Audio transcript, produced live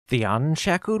The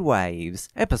Unshackled Waves,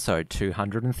 episode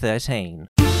 213.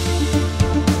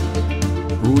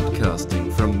 Broadcasting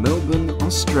from Melbourne,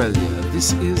 Australia,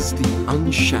 this is The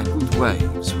Unshackled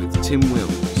Waves with Tim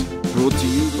Wills, brought to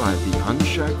you by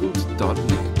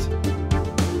theunshackled.net.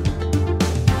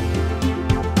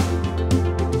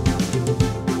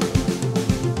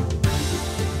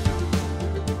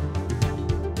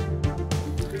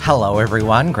 Hello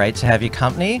everyone, great to have your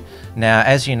company. Now,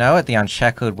 as you know, at The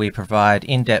Unshackled we provide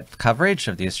in-depth coverage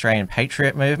of the Australian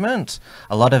patriot movement.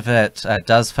 A lot of it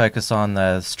does focus on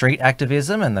the street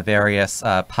activism and the various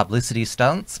publicity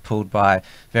stunts pulled by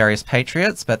various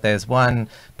patriots, but there's one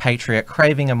patriot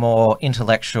craving a more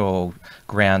intellectual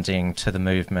grounding to the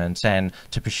movement and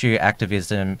to pursue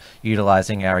activism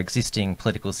utilising our existing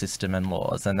political system and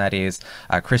laws, and that is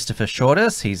Christopher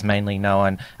Shortis. He's mainly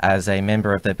known as a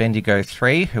member of the Bendigo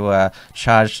Three, who are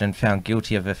charged and found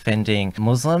guilty of offending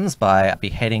Muslims by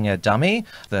beheading a dummy.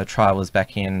 The trial was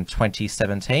back in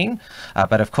 2017,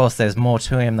 but of course there's more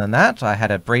to him than that. I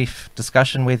had a brief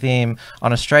discussion with him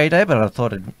on Australia Day, but I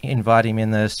thought I'd invite him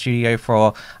in the studio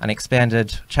for an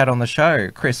expanded chat on the show.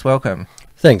 Chris, welcome.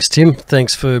 Thanks, Tim.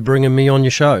 Thanks for bringing me on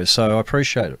your show, so I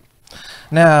appreciate it.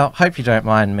 Now, hope you don't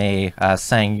mind me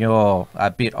saying you're a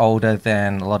bit older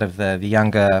than a lot of the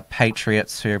younger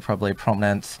patriots who are probably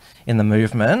prominent in the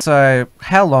movement. So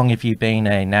how long have you been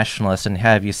a nationalist and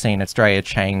how have you seen Australia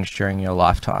change during your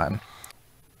lifetime?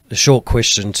 The short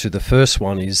question to the first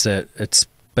one is that it's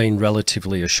been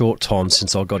relatively a short time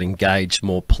since I got engaged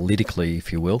more politically,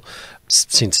 if you will.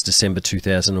 Since December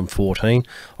 2014,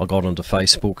 I got onto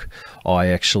Facebook. I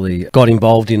actually got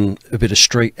involved in a bit of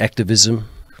street activism.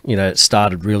 You know, it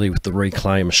started really with the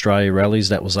Reclaim Australia rallies.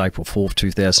 That was April 4th,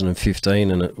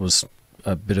 2015, and it was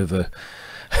a bit of a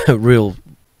real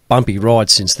bumpy ride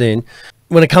since then.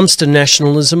 When it comes to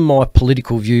nationalism, my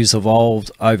political views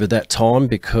evolved over that time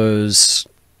because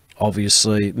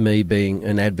obviously, me being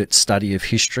an avid study of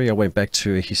history, I went back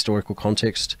to a historical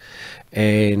context,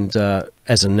 and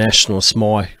as a nationalist,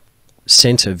 my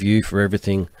centre view for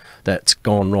everything that's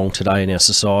gone wrong today in our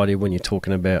society, when you're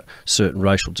talking about certain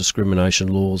racial discrimination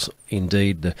laws,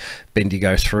 indeed the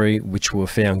Bendigo Three, which were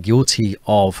found guilty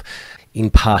of,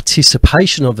 in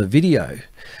participation of a video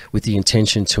with the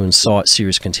intention to incite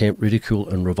serious contempt, ridicule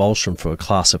and revulsion for a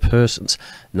class of persons,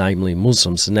 namely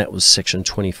Muslims, and that was section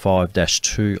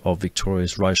 25-2 of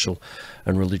Victoria's Racial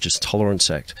and Religious Tolerance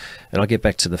Act. And I get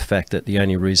back to the fact that the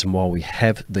only reason why we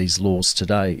have these laws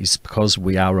today is because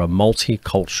we are a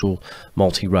multicultural,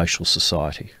 multiracial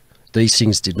society. These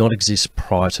things did not exist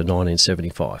prior to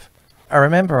 1975. I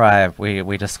remember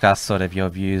we discussed sort of your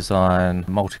views on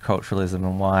multiculturalism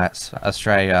and white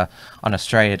Australia on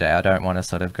Australia Day. I don't want to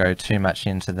sort of go too much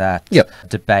into that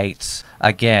debate.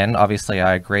 Again, obviously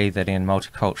I agree that in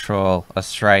multicultural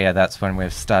Australia, that's when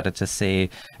we've started to see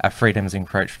our freedoms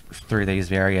encroach through these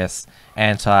various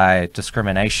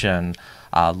anti-discrimination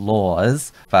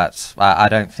laws, but I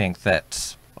don't think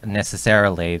that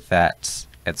necessarily that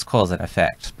it's cause and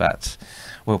effect, but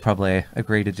we'll probably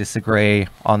agree to disagree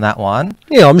on that one.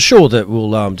 Yeah, I'm sure that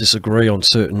we'll disagree on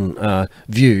certain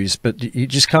views, but you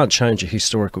just can't change a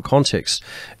historical context.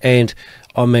 And,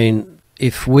 I mean,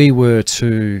 if we were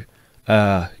to,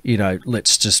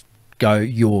 let's just go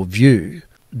your view,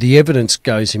 the evidence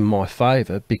goes in my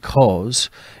favour because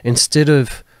instead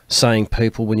of saying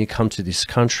people, when you come to this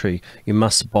country, you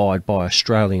must abide by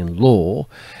Australian law,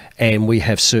 and we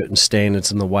have certain standards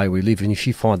in the way we live, and if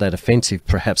you find that offensive,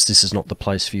 perhaps this is not the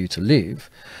place for you to live,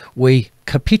 we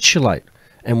capitulate.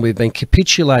 And we've been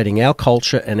capitulating our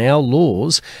culture and our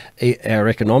laws, our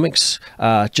economics,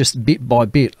 just bit by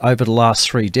bit over the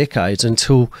last 3 decades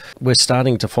until we're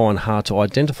starting to find hard to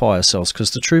identify ourselves,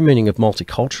 because the true meaning of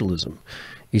multiculturalism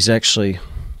is actually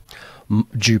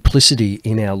duplicity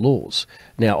in our laws.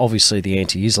 Now, obviously, the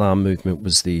anti-Islam movement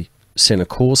was the centre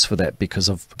cause for that because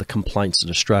of the complaints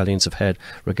that Australians have had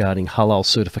regarding halal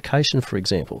certification, for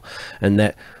example, and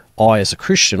that I, as a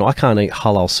Christian, I can't eat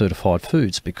halal certified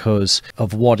foods because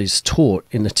of what is taught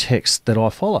in the text that I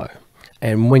follow.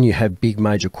 And when you have big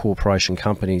major corporation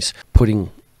companies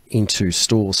putting into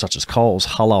stores such as Coles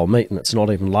halal meat and it's not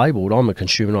even labelled, I'm a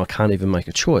consumer and I can't even make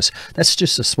a choice. That's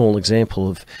just a small example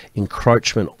of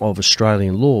encroachment of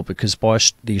Australian law, because by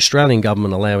the Australian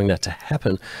government allowing that to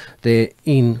happen, they're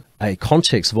in a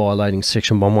context violating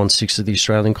section 116 of the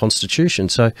Australian Constitution.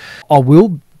 So I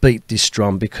will beat this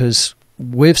drum because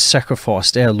we've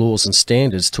sacrificed our laws and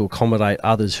standards to accommodate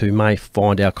others who may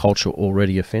find our culture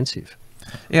already offensive.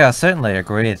 Yeah, I certainly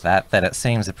agree with that it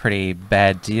seems a pretty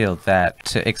bad deal that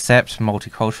to accept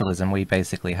multiculturalism, we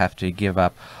basically have to give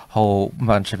up a whole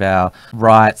bunch of our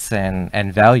rights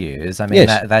and values. I mean,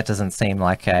 Yes. that doesn't seem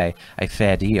like a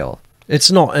fair deal.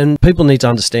 It's not, and people need to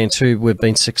understand too, we've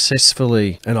been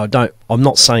successfully, and I'm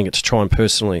not saying it to try and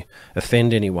personally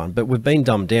offend anyone, but we've been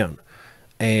dumbed down.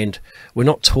 And we're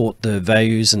not taught the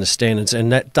values and the standards,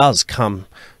 and that does come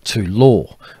to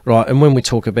law, right? And when we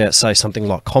talk about, say, something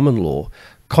like common law,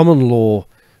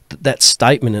 that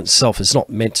statement itself is not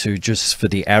meant to just for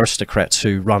the aristocrats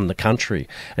who run the country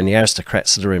and the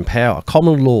aristocrats that are in power.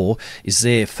 Common law is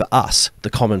there for us,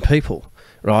 the common people,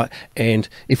 right? And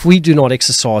if we do not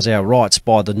exercise our rights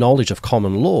by the knowledge of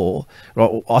common law,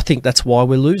 right, I think that's why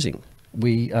we're losing.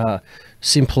 We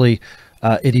simply...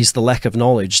 it is the lack of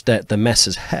knowledge that the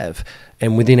masses have,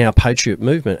 and within our patriot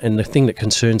movement. And the thing that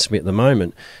concerns me at the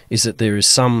moment is that there is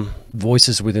some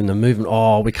voices within the movement,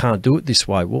 oh, we can't do it this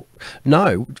way. Well,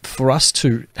 no, for us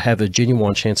to have a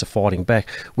genuine chance of fighting back,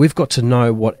 we've got to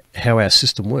know how our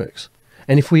system works.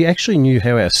 And if we actually knew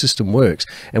how our system works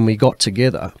and we got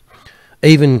together,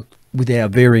 even with our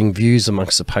varying views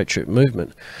amongst the patriot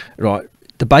movement, right,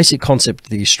 the basic concept of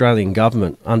the Australian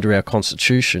government under our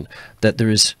constitution, that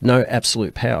there is no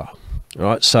absolute power,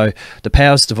 right? So the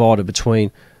power is divided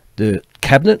between the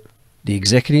cabinet, the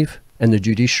executive and the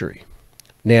judiciary.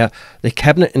 Now, the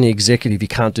cabinet and the executive you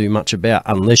can't do much about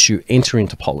unless you enter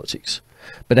into politics.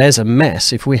 But as a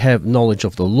mass, if we have knowledge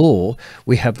of the law,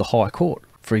 we have the High Court,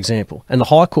 for example. And the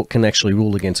High Court can actually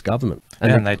rule against government.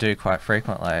 And they do quite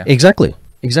frequently. Exactly.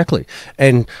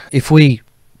 And if we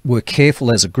were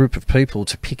careful as a group of people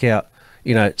to pick out,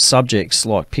 subjects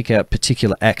like pick out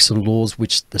particular acts and laws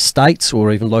which the states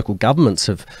or even local governments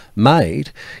have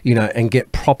made, and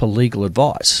get proper legal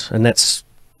advice. And that's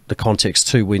the context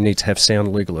too. We need to have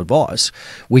sound legal advice.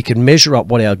 We can measure up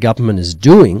what our government is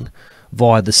doing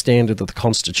via the standard of the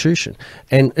Constitution.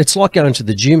 And it's like going to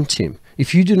the gym, Tim.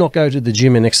 If you do not go to the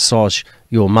gym and exercise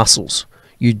your muscles,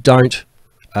 you don't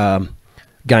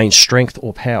gain strength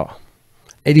or power.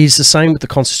 It is the same with the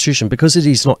Constitution. Because it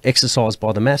is not exercised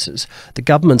by the masses, the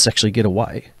governments actually get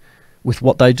away with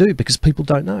what they do because people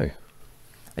don't know.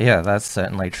 Yeah, that's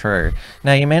certainly true.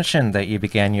 Now, you mentioned that you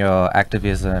began your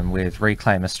activism with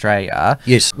Reclaim Australia.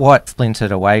 Yes. What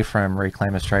splintered away from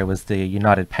Reclaim Australia was the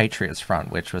United Patriots Front,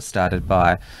 which was started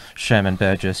by Sherman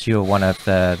Burgess. You were one of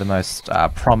the most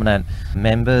prominent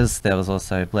members. There was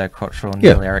also Blair Cottrell,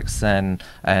 Neil Erickson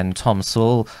and Tom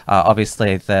Sewell.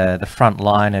 Obviously, the front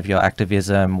line of your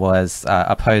activism was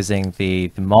opposing the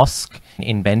mosque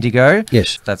in Bendigo.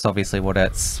 Yes. That's obviously what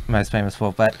it's most famous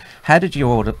for. But how did you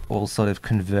all sort of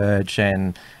converge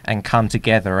and come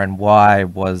together, and why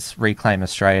was Reclaim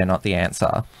Australia not the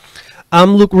answer?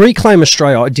 Look, Reclaim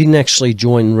Australia, I didn't actually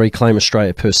join Reclaim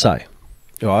Australia per se.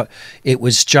 Right? It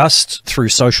was just through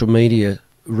social media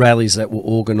rallies that were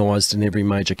organised in every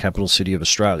major capital city of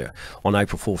Australia on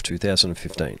April 4th,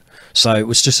 2015. So it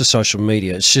was just a social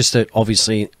media. It's just that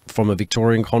obviously from a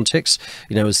Victorian context,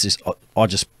 it was this, I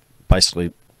just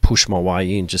basically push my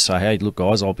way in, just say, hey, look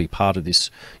guys, I'll be part of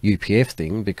this UPF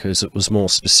thing, because it was more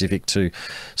specific to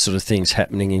sort of things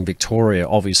happening in Victoria.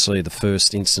 Obviously the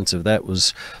first instance of that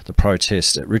was the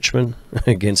protest at Richmond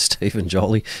against Stephen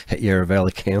Jolly at Yarra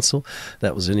Valley Council.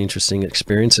 That was an interesting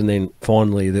experience. And then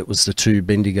finally that was the two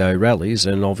Bendigo rallies,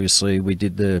 and obviously we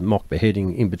did the mock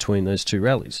beheading in between those two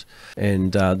rallies.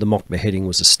 And the mock beheading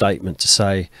was a statement to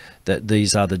say that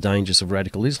these are the dangers of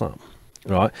radical Islam.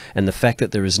 Right, and the fact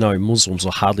that there is no Muslims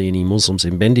or hardly any Muslims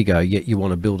in Bendigo, yet you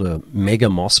want to build a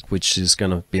mega mosque which is going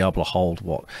to be able to hold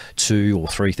 2,000 or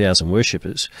 3,000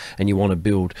 worshippers, and you want to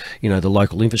build the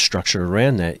local infrastructure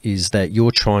around that, is that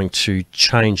you're trying to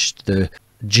change the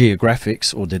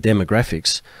geographics or the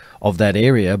demographics of that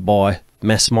area by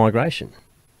mass migration.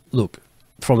 Look,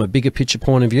 from a bigger picture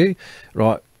point of view,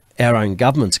 right, our own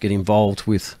governments get involved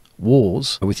with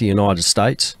wars with the United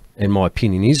States, in my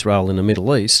opinion, Israel in the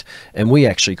Middle East, and we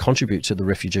actually contribute to the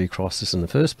refugee crisis in the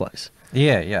first place.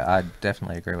 Yeah, I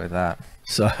definitely agree with that.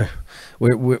 So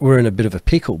we're in a bit of a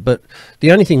pickle, but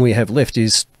the only thing we have left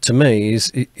is, to me,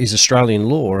 is Australian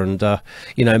law. And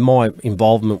my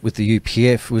involvement with the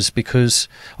UPF was because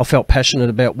I felt passionate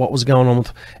about what was going on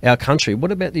with our country.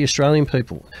 What about the Australian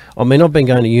people? I mean, I've been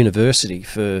going to university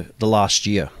for the last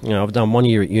year. I've done 1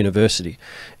 year at university,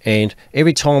 and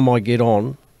every time I get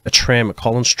on a tram at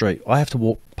Collins Street, I have to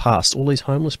walk past all these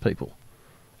homeless people,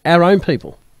 our own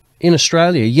people in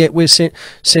Australia, yet we're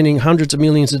sending hundreds of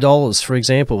millions of dollars. For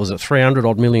example, was it $300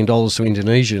 odd million to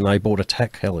Indonesia, and they bought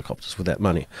attack helicopters with that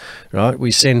money, right? We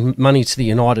send money to the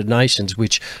United Nations,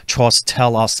 which tries to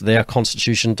tell us that our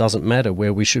constitution doesn't matter,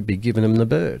 where we should be giving them the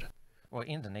bird. Well,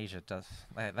 Indonesia does.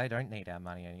 They don't need our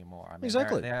money anymore. I mean,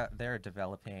 Exactly. They're a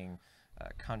developing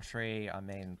country. I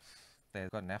mean,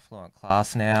 they've got an affluent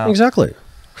class now. Exactly.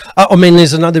 I mean,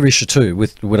 there's another issue too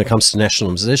with when it comes to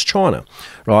nationalism. There's China,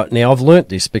 right? Now, I've learnt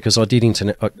this because I did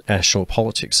international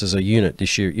politics as a unit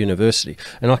this year at university,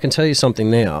 and I can tell you something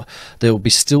now. There will be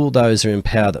still those who are in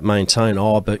power that maintain,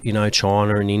 but you know,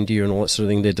 China and India and all that sort of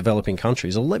thing, they're developing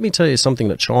countries. Well, let me tell you something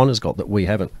that China's got that we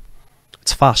haven't.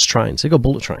 It's fast trains. They've got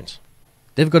bullet trains.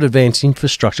 They've got advanced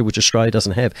infrastructure which Australia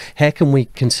doesn't have. How can we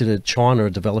consider China a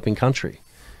developing country,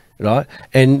 right?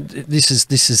 And this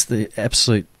is the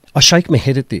absolute. I shake my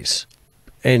head at this,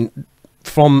 and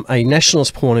from a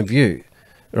nationalist point of view,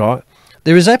 right,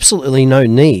 there is absolutely no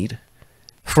need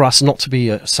for us not to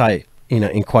be, say, you know,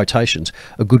 in quotations,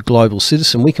 a good global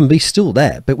citizen. We can be still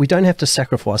that, but we don't have to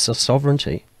sacrifice our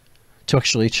sovereignty to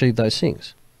actually achieve those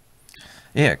things.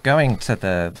 Yeah, going to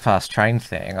the fast train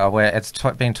thing, where it's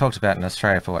been talked about in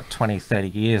Australia for, 20, 30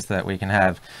 years that we can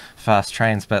have fast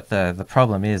trains, but the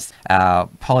problem is our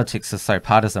politics is so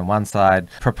partisan. One side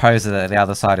proposes it, the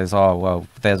other side is,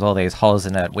 there's all these holes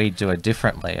in it, we do it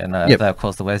differently. And of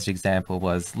course, the West example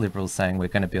was Liberals saying we're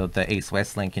going to build the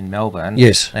East-West link in Melbourne.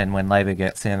 Yes. And when Labor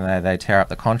gets in, they tear up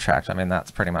the contract. I mean,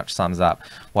 that's pretty much sums up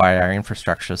why our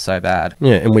infrastructure is so bad.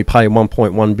 Yeah, and we pay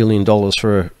 $1.1 billion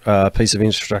for a pice of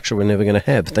infrastructure we're never going to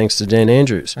have, thanks to Dan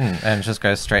Andrews. And just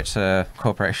goes straight to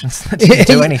corporations that didn't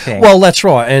do anything. Well, that's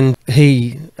right. And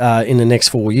he, in the next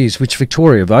 4 years, which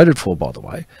Victoria voted for, by the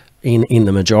way, in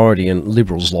the majority, and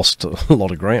Liberals lost a lot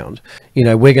of ground, you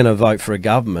know, we're going to vote for a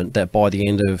government that by the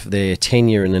end of their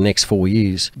tenure in the next 4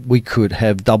 years, we could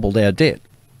have doubled our debt.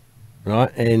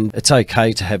 Right, and it's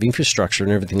okay to have infrastructure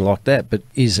and everything like that, but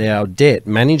is our debt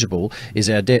manageable? Is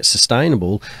our debt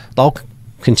sustainable? They'll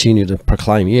continue to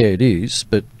proclaim, yeah, it is,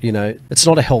 but you know, it's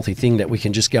not a healthy thing that we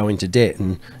can just go into debt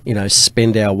and, you know,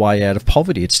 spend our way out of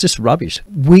poverty. It's just rubbish.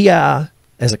 We are,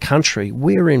 as a country,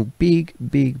 we're in big,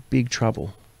 big, big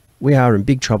trouble. We are in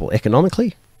big trouble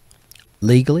economically,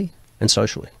 legally, and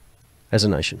socially, as a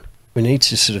nation. We need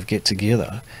to sort of get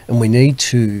together, and we need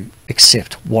to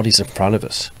accept what is in front of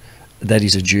us. That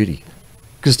is a duty.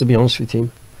 Because to be honest with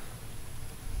you,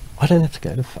 I don't have to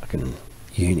go to fucking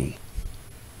uni.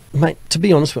 Mate, to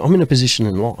be honest with you, I'm in a position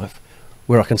in life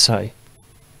where I can say,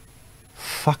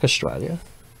 fuck Australia,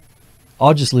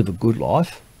 I'll just live a good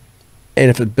life, and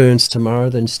if it burns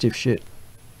tomorrow, then stiff shit.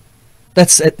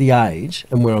 That's at the age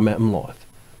and where I'm at in life.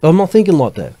 But I'm not thinking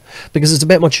like that, because it's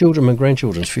about my children and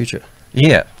grandchildren's future.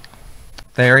 Yeah.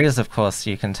 There is, of course,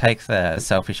 you can take the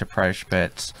selfish approach,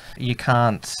 but you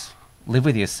can't live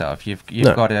with yourself. You've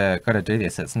got to do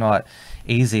this. It's not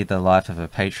easy, the life of a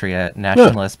patriot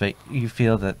nationalist, but you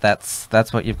feel that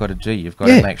that's what you've got to do. You've got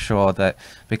to make sure that,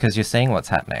 because you're seeing what's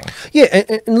happening. Yeah,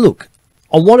 and look,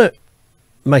 I want to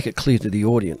make it clear to the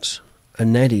audience,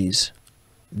 and that is,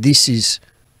 this is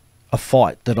a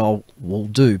fight that I will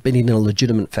do, but in a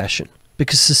legitimate fashion,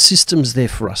 because the system's there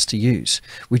for us to use.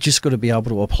 We just got to be able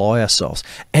to apply ourselves,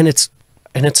 and it's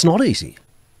not easy,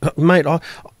 mate.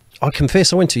 I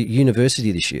confess, I went to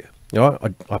university this year. You know,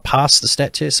 I passed the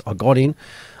stat test, I got in.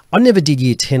 I never did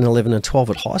year 10, 11 and 12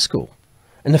 at high school.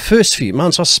 And the first few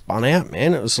months I spun out,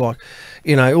 man. It was like,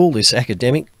 you know, all this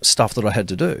academic stuff that I had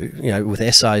to do, you know, with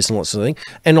essays and lots of things.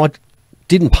 And I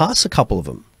didn't pass a couple of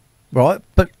them, right?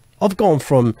 But I've gone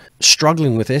from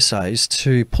struggling with essays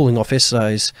to pulling off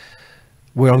essays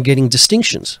where I'm getting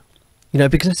distinctions, you know,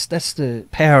 because that's the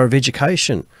power of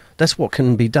education. That's what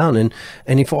can be done.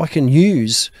 And if I can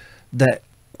use that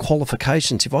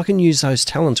qualifications, if I can use those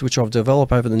talents which I've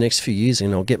developed over the next few years,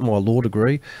 and I'll get my law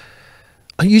degree,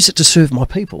 I use it to serve my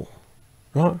people,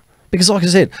 right? Because like I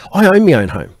said, I own my own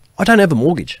home. I don't have a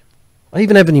mortgage. I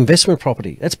even have an investment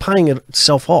property. That's paying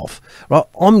itself off, right?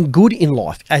 I'm good in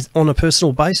life on a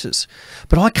personal basis,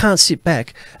 but I can't sit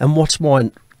back and watch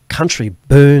my country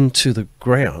burn to the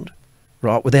ground,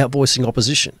 right, without voicing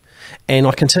opposition. And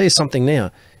I can tell you something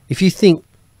now. If you think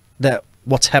that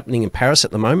what's happening in Paris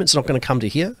at the moment is not going to come to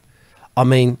here, I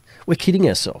mean, we're kidding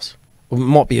ourselves. We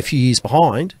might be a few years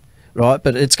behind, right?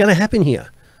 But it's going to happen here.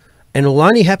 And it will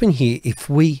only happen here if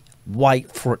we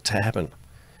wait for it to happen.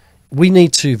 We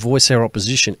need to voice our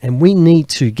opposition, and we need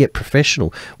to get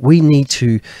professional. We need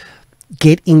to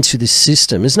get into the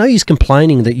system. There's no use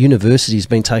complaining that university's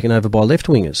been taken over by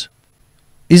left-wingers.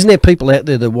 Isn't there people out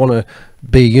there that want to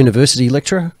be a university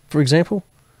lecturer, for example?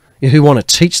 Who want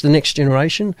to teach the next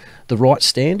generation the right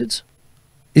standards?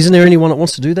 Isn't there anyone that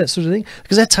wants to do that sort of thing?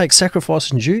 Because that takes sacrifice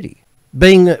and duty.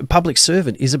 Being a public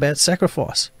servant is about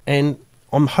sacrifice. And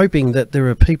I'm hoping that there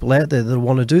are people out there that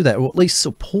want to do that, or at least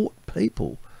support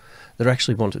people that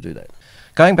actually want to do that.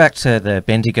 Going back to the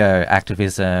Bendigo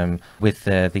activism with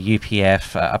the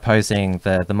UPF opposing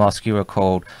the mosque, you were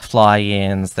called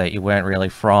fly-ins, that you weren't really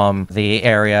from the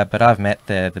area, but I've met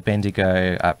the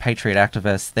Bendigo patriot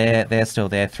activists. They're still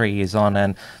there 3 years on,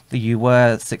 and you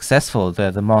were successful.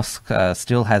 The mosque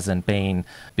still hasn't been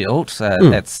built.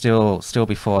 That's still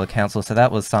before the council, so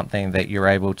that was something that you're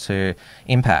able to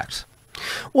impact.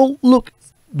 Well, look,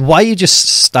 the way you just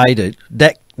stated,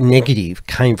 that negative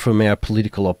came from our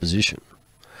political opposition.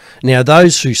 Now,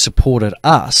 those who supported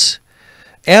us,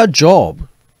 our job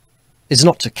is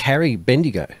not to carry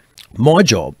Bendigo. My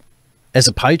job as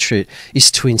a patriot is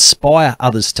to inspire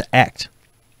others to act.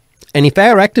 And if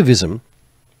our activism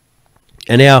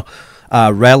and our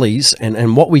rallies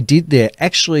and what we did there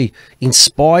actually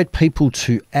inspired people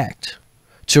to act,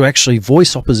 to actually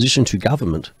voice opposition to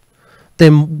government,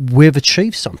 then we've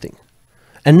achieved something.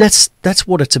 And that's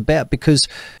what it's about, because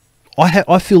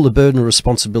I feel the burden of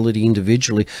responsibility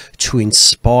individually to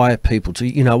inspire people to,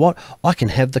 you know what, I can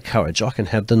have the courage, I can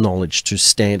have the knowledge to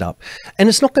stand up. And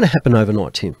it's not going to happen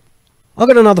overnight, Tim. I've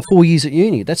got another 4 years at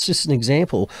uni. That's just an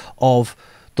example of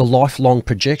the lifelong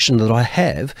projection that I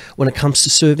have when it comes to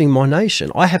serving my nation.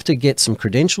 I have to get some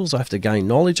credentials, I have to gain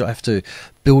knowledge, I have to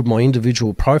build my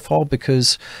individual profile,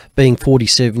 because being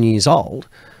 47 years old,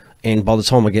 and by the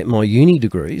time I get my uni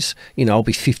degrees, you know, I'll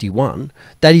be 51.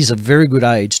 That is a very good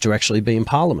age to actually be in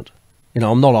Parliament. You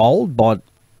know, I'm not old by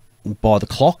the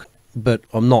clock, but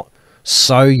I'm not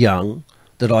so young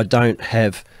that I don't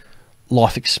have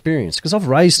life experience, because I've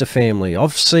raised a family.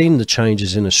 I've seen the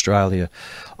changes in Australia.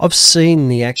 I've seen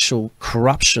the actual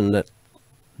corruption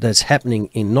that's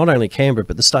happening in not only Canberra,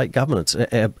 but the state governments,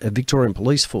 a Victorian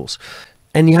police force.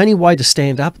 And the only way to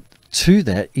stand up to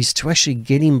that is to actually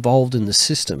get involved in the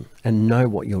system and know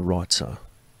what your rights are.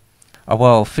 Oh,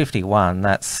 well, 51,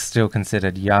 that's still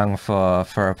considered young for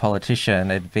a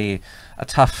politician. It'd be a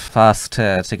tough ask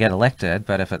to get elected,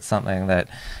 but if it's something that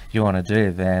you want to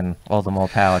do, then all the more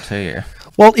power to you.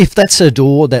 Well, if that's a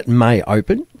door that may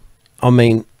open, I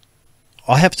mean,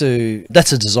 that's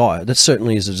a desire. That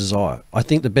certainly is a desire. I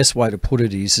think the best way to put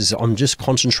it is I'm just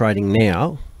concentrating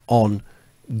now on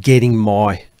getting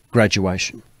my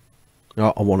graduation.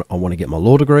 I want to get my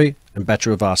law degree and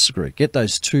Bachelor of Arts degree. Get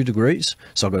those 2 degrees.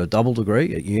 So I've got a double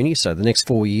degree at uni. So the next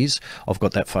 4 years, I've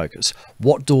got that focus.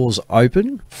 What doors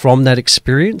open from that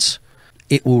experience,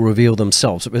 it will reveal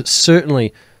themselves. But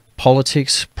certainly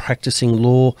politics, practicing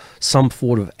law, some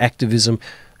form of activism,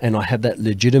 and I have that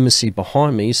legitimacy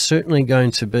behind me, is certainly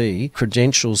going to be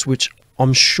credentials which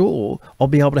I'm sure I'll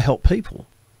be able to help people,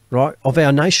 right, of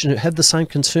our nation who have the same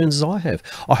concerns as I have.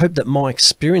 I hope that my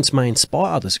experience may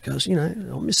inspire others, because, you know,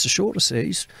 Mr. Shortis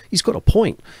there, he's got a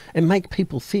point, and make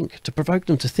people think, to provoke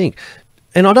them to think.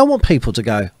 And I don't want people to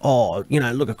go, oh, you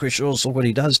know, look at Chris Shortis, look what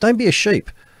he does. Don't be a sheep,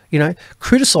 you know,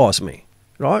 criticise me,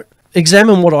 right?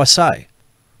 Examine what I say.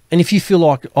 And if you feel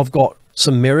like I've got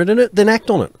some merit in it, then act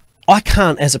on it. I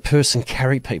can't, as a person,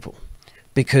 carry people,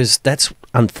 because that's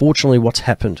unfortunately what's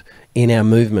happened in our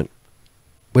movement.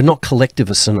 We're not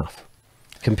collectivists enough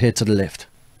compared to the left.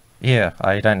 Yeah,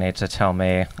 you don't need to tell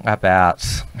me about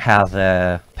how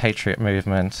the patriot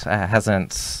movement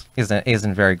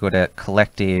isn't very good at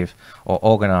collective or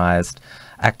organised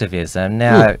activism.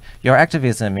 Now, your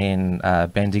activism in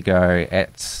Bendigo,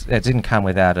 it didn't come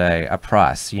without a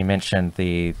price. You mentioned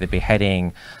the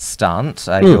beheading stunt.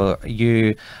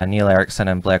 You, Neil Erickson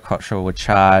and Blair Cottrell were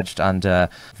charged under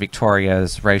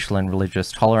Victoria's Racial and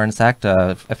Religious Tolerance Act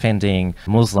of offending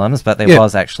Muslims, but there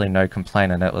was actually no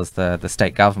complaint, and it was the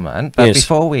state government. But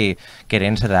before we get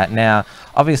into that, now,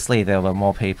 obviously there were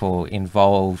more people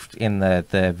involved in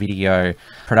the video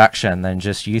production than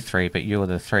just you three, but you were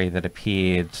the 3 that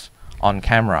appeared on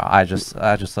camera. I just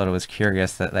thought it was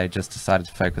curious that they just decided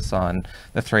to focus on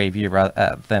the 3 of you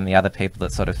rather than the other people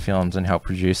that sort of filmed and helped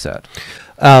produce it.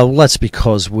 Well, that's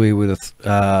because we were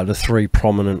the 3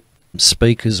 prominent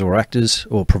speakers or actors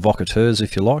or provocateurs,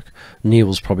 if you like. Neil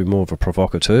was probably more of a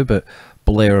provocateur, but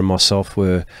Blair and myself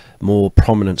were more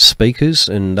prominent speakers,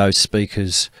 and those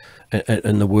speakers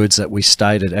and the words that we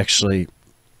stated actually,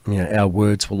 you know, our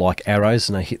words were like arrows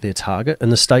and they hit their target,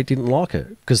 and the state didn't like it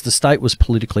because the state was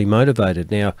politically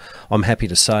motivated. Now, I'm happy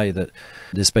to say that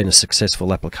there's been a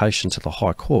successful application to the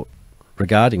High Court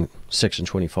regarding Section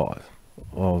 25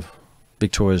 of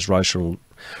Victoria's Racial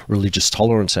Religious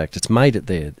Tolerance Act. It's made it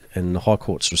there, and the High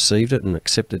Court's received it and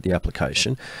accepted the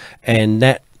application, and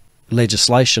that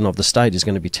legislation of the state is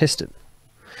going to be tested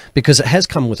because it has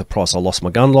come with a price. I lost my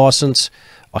gun licence.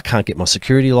 I can't get my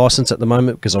security licence at the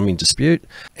moment because I'm in dispute,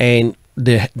 and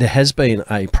there has been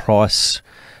a price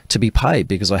to be paid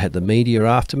because I had the media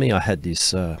after me. I had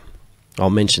this I'll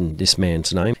mention this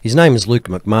man's name. His name is Luke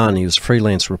McMahon. He was a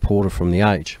freelance reporter from The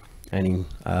Age. And in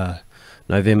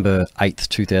November 8th,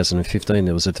 2015,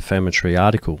 there was a defamatory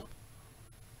article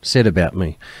said about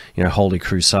me, you know, holy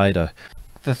crusader.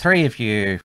 The three of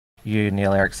you,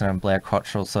 Neil Erickson and Blair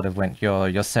Cottrell, sort of went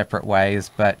your separate ways,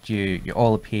 but you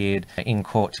all appeared in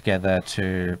court together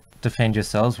to defend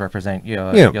yourselves, represent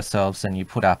yourselves, and you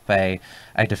put up a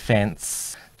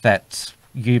defence that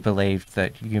you believed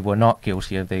that you were not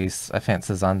guilty of these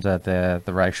offences under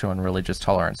the Racial and Religious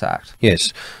Tolerance Act.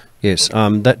 Yes.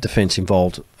 That defence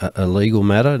involved a legal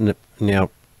matter.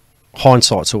 Now,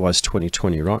 hindsight's always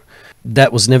 20/20, right?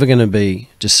 That was never going to be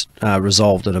just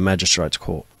resolved at a magistrate's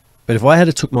court. But if I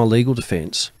had took my legal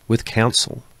defence with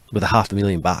counsel with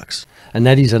 $500,000, and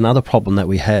that is another problem that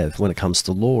we have when it comes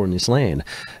to law in this land,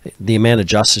 the amount of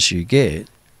justice you get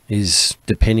is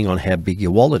depending on how big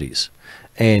your wallet is.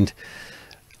 And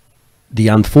the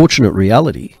unfortunate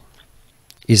reality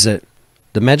is that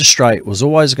the magistrate was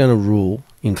always going to rule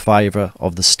in favour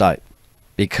of the state,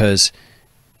 because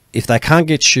if they can't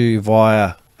get you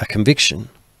via a conviction,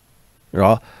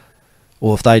 right,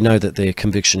 or if they know that their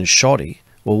conviction is shoddy,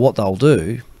 well, what they'll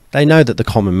do, they know that the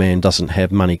common man doesn't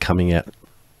have money coming out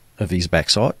of his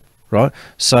backside, right?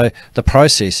 So the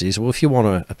process is, well, if you want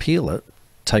to appeal it,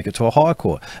 take it to a higher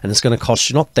court, and it's going to cost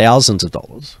you not thousands of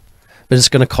dollars, but it's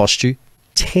going to cost you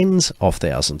tens of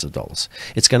thousands of dollars.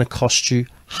 It's going to cost you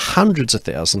hundreds of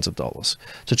thousands of dollars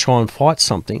to try and fight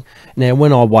something. Now,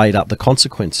 when I weighed up the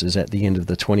consequences at the end of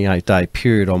the 28-day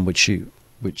period on which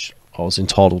I was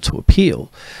entitled to appeal,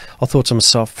 I thought to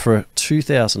myself, for a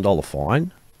 $2,000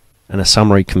 fine and a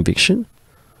summary conviction,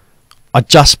 I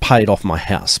just paid off my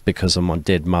house because of my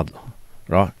dead mother,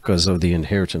 right? Because of the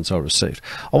inheritance I received.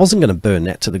 I wasn't going to burn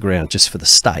that to the ground just for the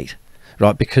state,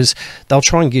 right? Because they'll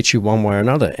try and get you one way or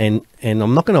another, and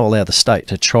I'm not going to allow the state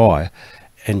to try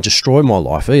and destroy my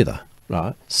life either,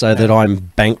 right? So that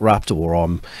I'm bankrupt or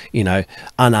I'm,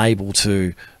 unable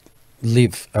to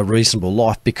live a reasonable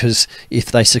life, because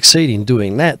if they succeed in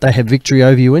doing that, they have victory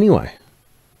over you anyway,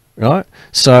 right?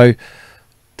 So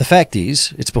the fact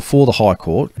is, it's before the High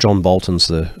Court. John Bolton's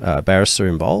the barrister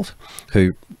involved,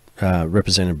 who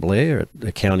represented Blair at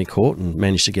the county court and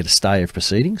managed to get a stay of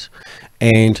proceedings,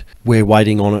 and we're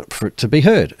waiting on it for it to be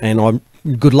heard. And I'm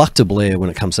good luck to Blair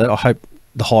when it comes to that. I hope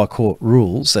the High Court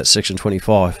rules that Section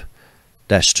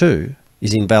 25-2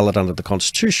 is invalid under the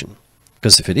Constitution,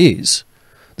 because if it is,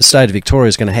 the state of Victoria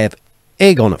is going to have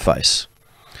egg on its face,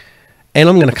 and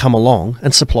I'm going to come along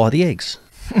and supply the eggs.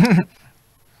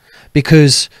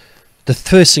 Because the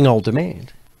first thing I'll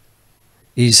demand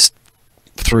is,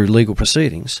 through legal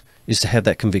proceedings, is to have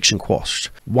that conviction quashed.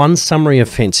 One summary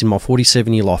offence in my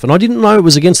 47-year life, and I didn't know it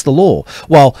was against the law.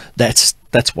 Well, that's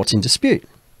what's in dispute,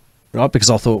 right? Because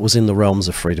I thought it was in the realms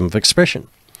of freedom of expression.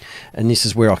 And this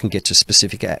is where I can get to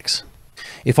specific acts.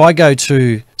 If I go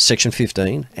to Section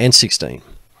 15 and 16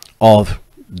 of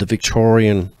the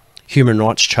Victorian Human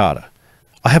Rights Charter,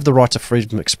 I have the right to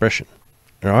freedom of expression,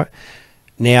 all right?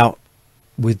 Now,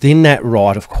 within that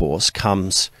right, of course,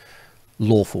 comes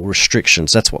lawful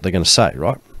restrictions. That's what they're going to say,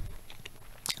 right?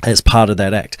 As part of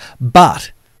that act.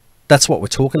 But that's what we're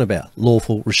talking about,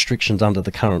 lawful restrictions under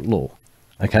the current law,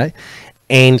 okay?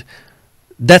 And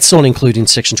that's not including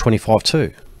Section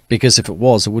 25-2, because if it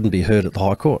was, it wouldn't be heard at the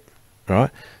High Court, right?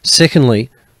 Secondly,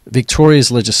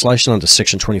 Victoria's legislation under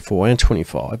Section 24 and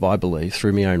 25, I believe,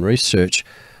 through my own research,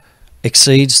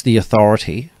 exceeds the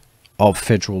authority of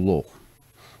federal law.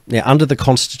 Now, under the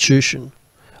Constitution,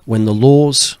 when the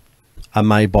laws are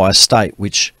made by a state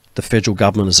which the federal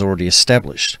government has already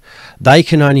established, they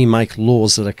can only make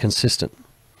laws that are consistent.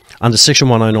 Under Section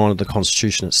 109 of the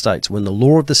Constitution, it states, when the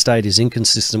law of the state is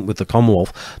inconsistent with the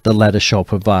Commonwealth, the latter shall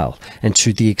prevail, and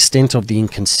to the extent of the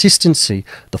inconsistency,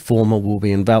 the former will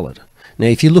be invalid. Now,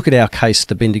 if you look at our case,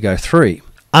 the Bendigo Three,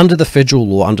 under the federal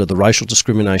law, under the Racial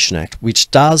Discrimination Act,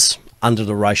 which does, under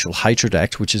the Racial Hatred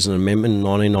Act, which is an amendment in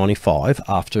 1995,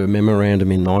 after a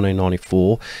memorandum in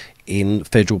 1994 in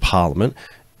federal parliament,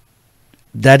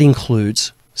 that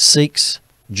includes Sikhs,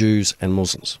 Jews and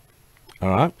Muslims. All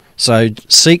right? So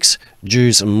Sikhs,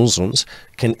 Jews and Muslims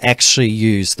can actually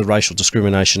use the Racial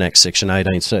Discrimination Act Section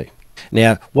 18C.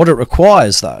 Now, what it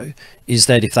requires, though, is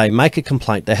that if they make a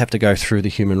complaint, they have to go through the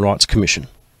Human Rights Commission,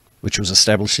 which was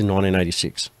established in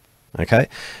 1986. Okay?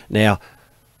 Now,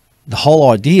 the whole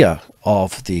idea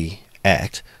of the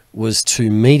Act was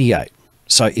to mediate,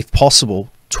 so if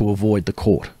possible, to avoid the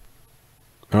court.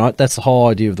 All right? That's the whole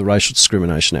idea of the Racial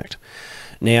Discrimination Act.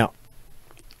 Now,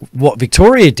 what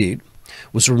Victoria did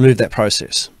was remove that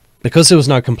process. Because there was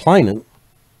no complainant,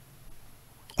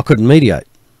 I couldn't mediate.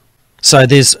 So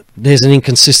there's an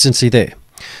inconsistency there.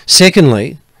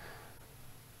 Secondly,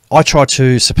 I tried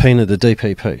to subpoena the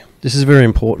DPP. This is very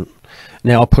important.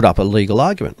 Now, I put up a legal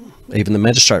argument. Even the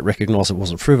magistrate recognised it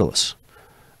wasn't frivolous.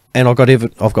 And I've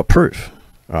got proof.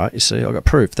 All right, you see, I've got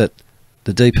proof that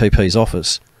the DPP's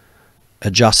office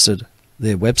adjusted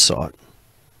their website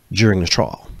during the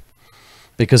trial,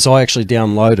 because I actually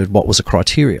downloaded what was a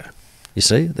criteria. You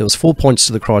see, there was 4 points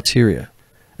to the criteria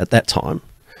at that time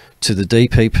to the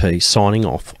DPP signing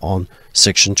off on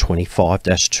Section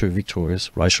 25-2 Victoria's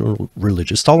Racial and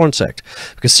Religious Tolerance Act,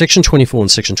 because Section 24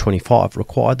 and Section 25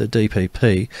 required the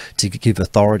DPP to give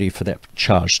authority for that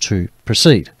charge to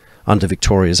proceed under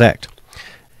Victoria's Act.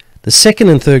 The second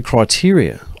and third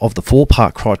criteria of the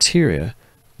four-part criteria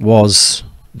was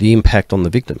the impact on the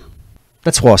victim.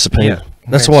 That's why I subpoenaed.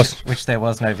 Yeah. Which there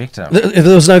was no victim.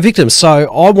 There was no victim.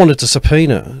 So I wanted to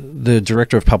subpoena the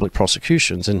Director of Public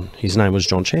Prosecutions, and his name was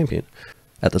John Champion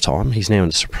at the time. He's now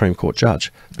a Supreme Court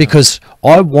judge. Because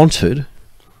I wanted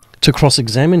to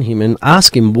cross-examine him and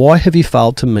ask him, why have you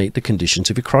failed to meet the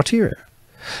conditions of your criteria?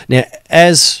 Now,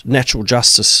 as natural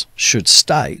justice should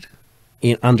state,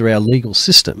 under our legal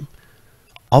system,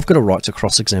 I've got a right to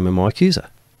cross-examine my accuser,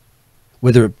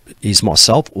 whether it is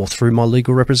myself or through my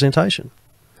legal representation.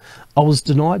 I was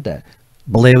denied that.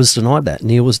 Blair was denied that.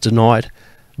 Neil was denied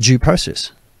due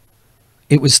process.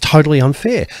 It was totally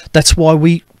unfair. That's why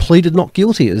we pleaded not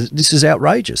guilty. This is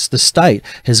outrageous. The state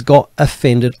has got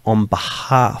offended on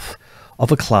behalf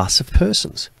of a class of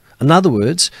persons. In other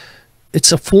words,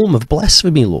 it's a form of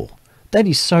blasphemy law. That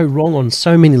is so wrong on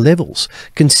so many levels,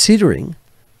 considering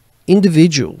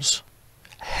individuals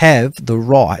have the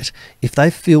right, if they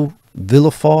feel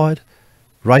vilified,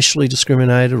 racially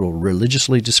discriminated or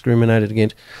religiously discriminated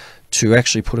against, to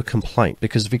actually put a complaint,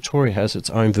 because Victoria has its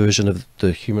own version of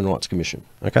the Human Rights Commission,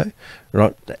 okay?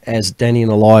 Right, as Danny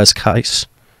and Elias case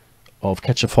of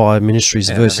Catch a Fire Ministries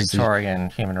versus the Victorian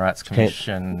Human Rights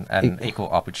Commission and Equal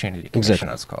Opportunity Commission,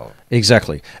 exactly, it's called.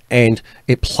 Exactly. And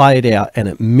it played out and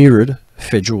it mirrored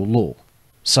federal law.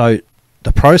 So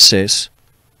the process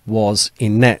was,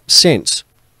 in that sense,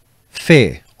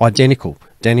 fair, identical.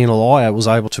 Danny and Elias was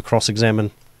able to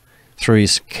cross-examine through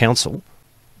his counsel,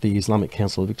 the Islamic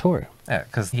Council of Victoria. Yeah,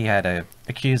 because he had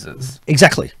accusers.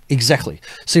 Exactly.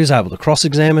 So he was able to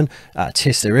cross-examine,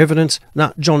 test their evidence.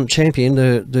 John Champion,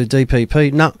 the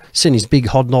DPP, send his big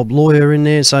hobnob lawyer in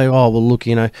there and say, oh, well, look,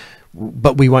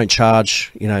 but we won't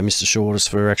charge, Mr. Shortis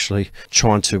for actually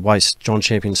trying to waste John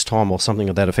Champion's time or something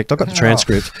of that effect. I got the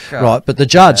transcript, right? But the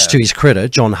judge, to his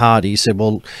credit, John Hardy, said,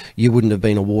 well, you wouldn't have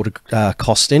been awarded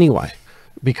cost anyway,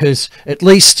 because at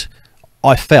least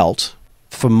I felt,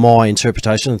 from my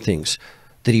interpretation of things,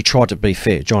 that he tried to be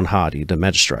fair, John Hardy, the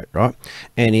magistrate, right?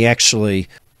 And he actually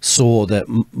saw that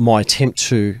my attempt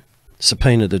to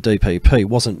subpoena the DPP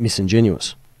wasn't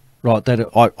disingenuous, right? That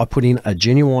I put in a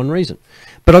genuine reason.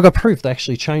 But I got proof they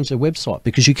actually changed their website,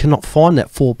 because you cannot find that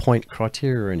 4-point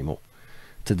criteria anymore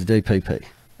to the DPP.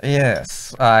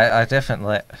 Yes, I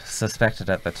definitely suspected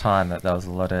at the time that there was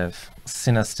a lot of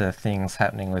sinister things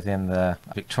happening within the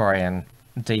Victorian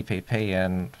DPP,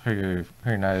 and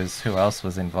who knows who else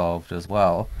was involved as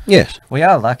well. Yes. We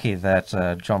are lucky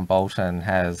that John Bolton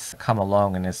has come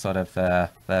along and is sort of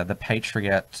the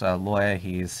patriot lawyer.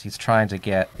 He's trying to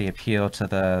get the appeal to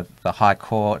the High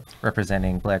Court,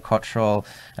 representing Blair Cottrell,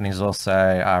 and he's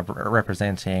also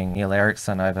representing Neil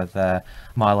Erickson over the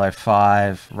Milo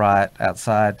 5 right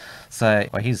outside. So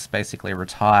he's basically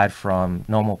retired from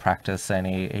normal practice, and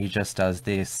he just does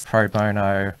this pro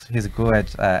bono. He's a good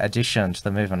addition to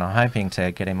the movement. I'm hoping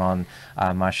to get him on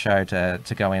my show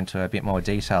to go into a bit more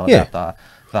detail about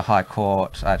the High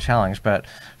Court challenge. But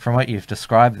from what you've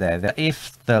described there, that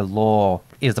if the law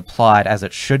is applied as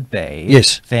it should be,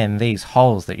 yes, then these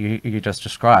holes that you just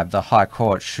described, the High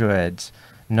Court should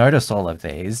notice all of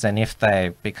these, and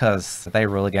because they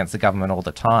rule against the government all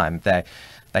the time,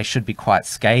 they should be quite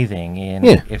scathing in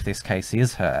if this case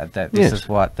is heard, that this is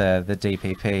what the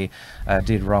DPP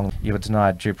did wrong. You were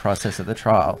denied due process at the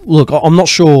trial. Look, I'm not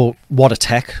sure what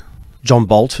attack John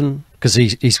Bolton, because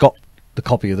he's got the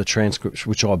copy of the transcripts,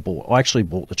 which I bought. I actually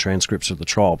bought the transcripts of the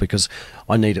trial because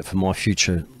I need it for my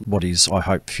future, I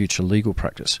hope, future legal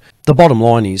practice. The bottom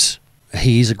line is,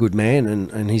 he is a good man,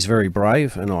 and he's very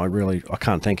brave, and I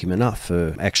can't thank him enough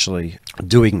for actually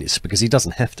doing this, because he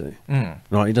doesn't have to.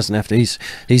 Right? He doesn't have to.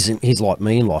 He's like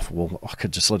me in life. Well, I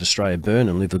could just let Australia burn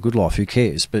and live a good life. Who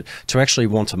cares? But to actually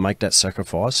want to make that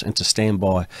sacrifice and to stand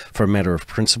by for a matter of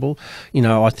principle,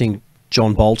 I think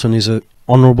John Bolton is an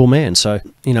honourable man. So,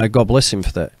 God bless him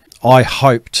for that. I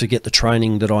hope to get the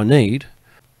training that I need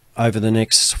over the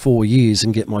next 4 years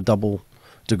and get my double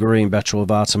degree in Bachelor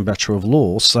of Arts and Bachelor of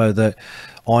Law, so that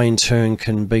I in turn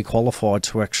can be qualified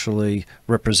to actually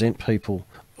represent people,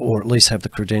 or at least have the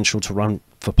credential to run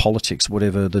for politics,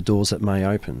 whatever the doors that may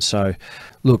open. So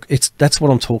look, that's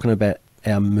what I'm talking about,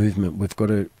 our movement. We've got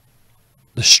to,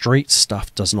 the street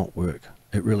stuff does not work.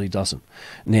 It really doesn't.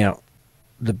 Now,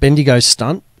 the Bendigo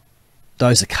stunt,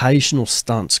 those occasional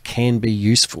stunts can be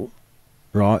useful,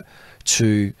 right,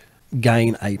 to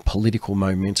gain a political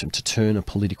momentum, to turn a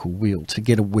political wheel, to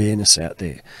get awareness out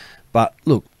there. But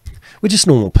look, we're just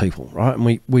normal people, right?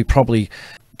 And we probably,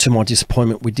 to my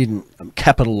disappointment, we didn't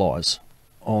capitalise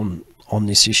on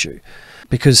this issue,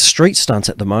 because street stunts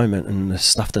at the moment and the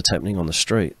stuff that's happening on the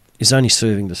street is only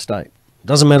serving the state. It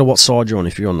doesn't matter what side you're on.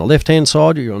 If you're on the left-hand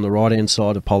side or you're on the right-hand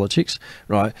side of politics,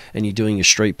 right, and you're doing your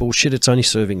street bullshit, it's only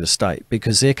serving the state,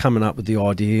 because they're coming up with the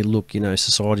idea, look, you know,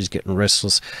 society's getting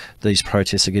restless, these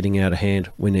protests are getting out of hand,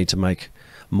 we need to make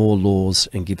more laws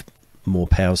and give more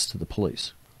powers to the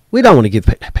police. We don't want to give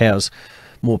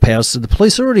more powers to the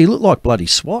police. They already look like bloody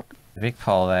SWAT. The big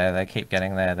poll there, they keep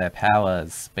getting their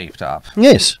powers beefed up.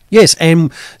 Yes,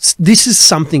 and this is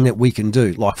something that we can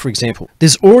do. Like, for example,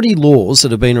 there's already laws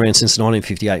that have been around since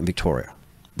 1958 in Victoria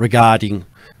regarding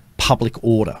public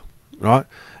order, right?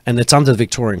 And it's under the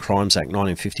Victorian Crimes Act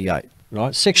 1958,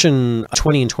 right? Section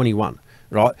 20 and 21,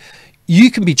 right? You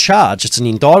can be charged, it's an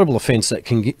indictable offence that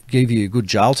can give you good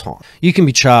jail time. You can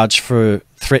be charged for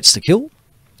threats to kill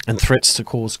and threats to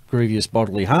cause grievous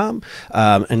bodily harm,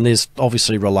 and there's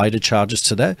obviously related charges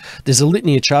to that. There's a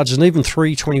litany of charges, and even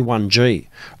 321G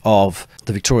of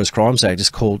the Victoria's Crimes Act is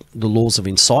called the laws of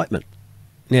incitement.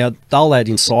 Now, they'll add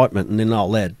incitement, and then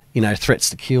they'll add, you know,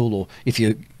 threats to kill, or if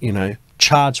you're, you know,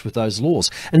 charged with those laws.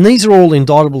 And these are all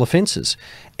indictable offences.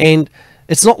 And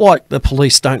it's not like the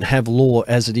police don't have law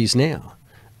as it is now.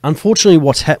 Unfortunately,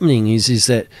 what's happening is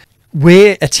that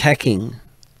we're attacking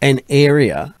an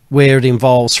area where it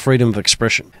involves freedom of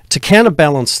expression. To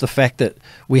counterbalance the fact that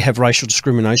we have racial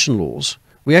discrimination laws,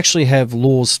 we actually have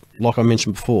laws, like I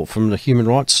mentioned before, from the Human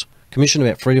Rights Commission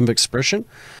about freedom of expression.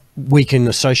 We can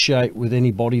associate with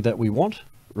anybody that we want,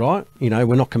 right? You know,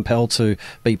 we're not compelled to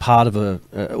be part of an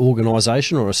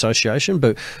organisation or association,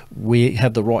 but we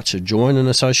have the right to join an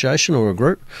association or a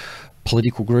group,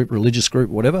 political group, religious group,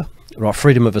 whatever, right?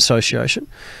 Freedom of association.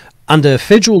 Under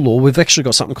federal law, we've actually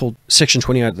got something called Section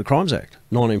 28 of the Crimes Act,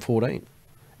 1914.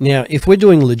 Now, if we're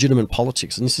doing legitimate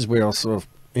politics, and this is where I sort of,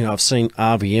 you know, I've seen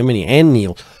RV and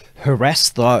Neil harass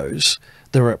those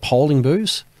that are at polling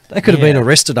booths, they could have been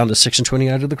arrested under Section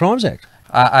 28 of the Crimes Act.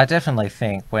 I definitely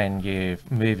think when you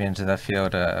move into the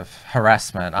field of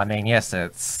harassment, I mean, yes,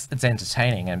 it's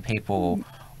entertaining and people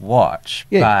watch,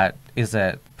 but is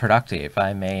it productive?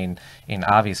 I mean, in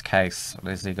Arvy's case,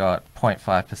 has he got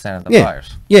 0.5% of the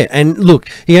vote? Yeah, and look,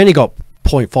 he only got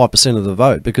 0.5% of the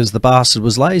vote because the bastard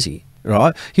was lazy,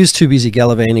 right? He was too busy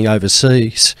gallivanting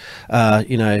overseas,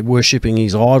 you know, worshipping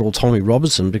his idol, Tommy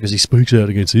Robinson, because he speaks out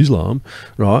against Islam,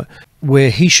 right? Where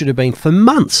he should have been for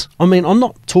months. I mean, I'm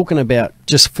not talking about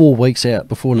just 4 weeks out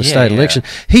before the state election.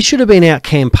 He should have been out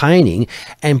campaigning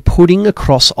and putting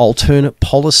across alternate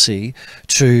policy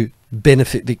to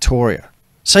benefit Victoria.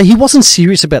 So he wasn't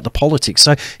serious about the politics.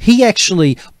 So he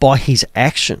actually, by his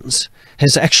actions,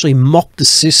 has actually mocked the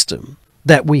system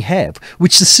that we have,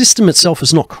 which the system itself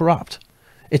is not corrupt.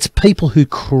 It's people who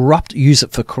use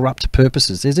it for corrupt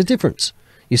purposes. There's a difference,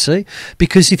 you see?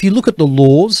 Because if you look at the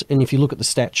laws and if you look at the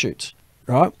statutes,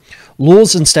 right?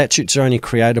 Laws and statutes are only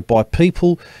created by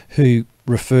people who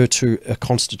refer to a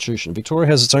constitution. Victoria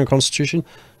has its own constitution.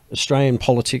 Australian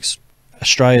politics,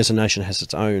 Australia as a nation has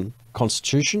its own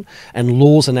constitution, and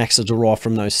laws and acts are derived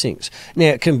from those things. Now,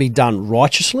 it can be done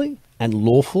righteously and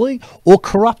lawfully or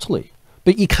corruptly,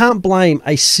 but you can't blame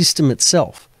a system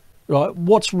itself, right?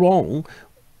 What's wrong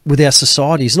with our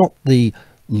society is not the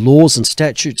laws and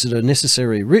statutes that are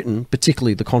necessarily written,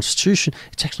 particularly the constitution,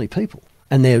 it's actually people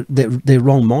and their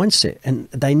wrong mindset. And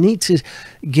they need to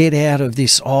get out of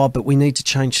this, but we need to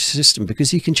change the system,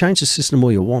 because you can change the system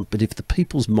all you want, but if the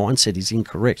people's mindset is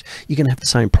incorrect, you're going to have the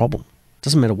same problem.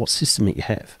 Doesn't matter what system that you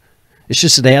have. It's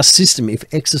just that our system, if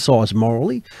exercised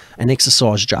morally and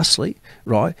exercised justly,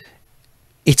 right,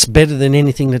 it's better than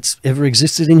anything that's ever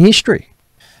existed in history.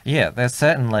 Yeah, there's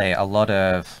certainly a lot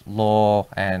of law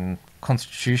and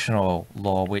constitutional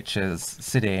law which is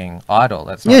sitting idle.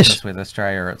 That's not just with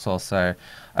Australia, it's also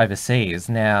overseas.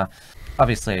 Now,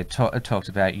 obviously, it talked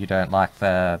about you don't like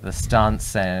the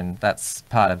stunts, and that's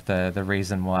part of the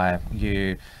reason why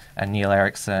you Neil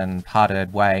Erickson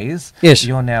parted ways, Yes.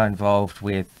 you're now involved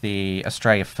with the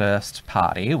Australia First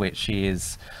Party, which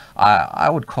is, I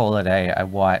would call it a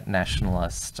white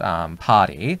nationalist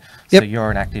party. So Yep.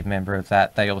 you're an active member of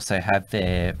that. They also have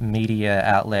their media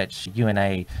outlet,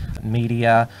 UNA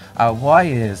Media. Why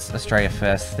is Australia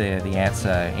First the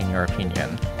answer, in your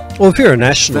opinion? Well, if you're a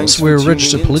nationalist, Thanks for we're a tuning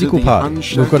registered in to political the party.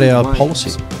 We've got our Unshackled policy.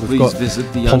 Waves. We've got Please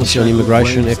visit the policy on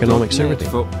immigration, unshackledwaves.net economics, everything,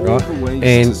 for all right? the ways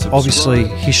And to subscribe obviously,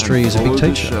 history and is a big follow the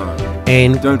teacher. show.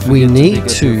 And Don't we forget to need pick up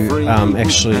to your free ebook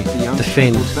actually at the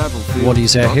defend what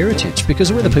is our unshackled.battlefield.net. heritage,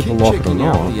 because whether And people keep like it or checking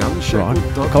out not, the right,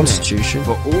 Unshackled.net the Constitution,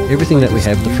 for all the everything that we latest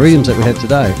have, the news freedoms that and we have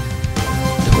today,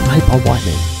 they were made by white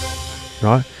men,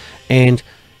 right? And,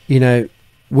 you know,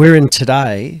 we're in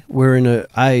an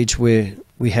age where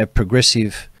we have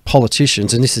progressive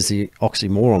politicians, and this is the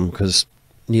oxymoron, because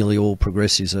nearly all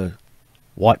progressives are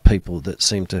white people that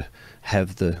seem to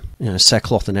have the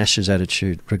sackcloth and ashes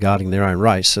attitude regarding their own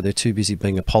race, so they're too busy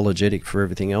being apologetic for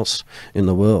everything else in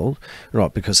the world,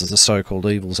 right, because of the so-called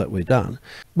evils that we've done.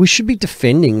 We should be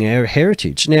defending our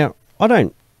heritage. Now, I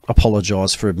don't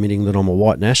apologise for admitting that I'm a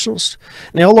white nationalist.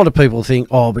 Now, a lot of people think,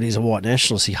 oh, but he's a white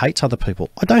nationalist, he hates other people.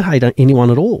 I don't hate anyone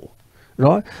at all,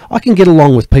 right? I can get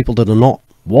along with people that are not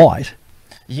white.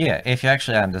 Yeah, if you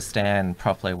actually understand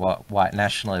properly what white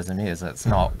nationalism is, it's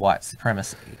not white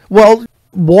supremacy. Well,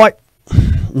 white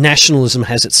nationalism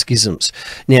has its schisms.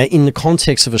 Now, in the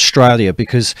context of Australia,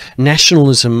 because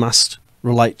nationalism must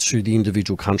relate to the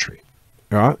individual country,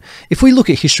 right? If we look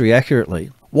at history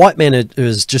accurately, white men are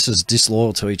just as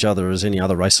disloyal to each other as any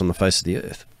other race on the face of the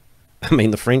earth. I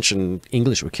mean, the French and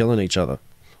English were killing each other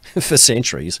for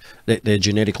centuries. They're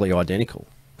genetically identical.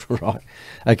 Right.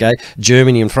 Okay.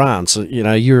 Germany and France,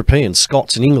 Europeans,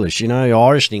 Scots and English,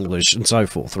 Irish and English and so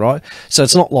forth. Right. So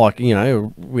it's not like,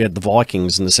 we had the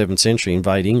Vikings in the 7th century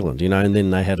invade England, and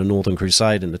then they had a Northern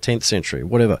Crusade in the 10th century,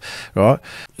 whatever. Right.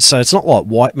 So it's not like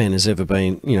white men has ever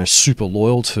been, super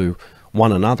loyal to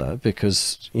one another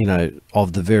because,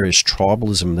 of the various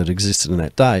tribalism that existed in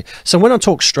that day. So when I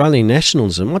talk Australian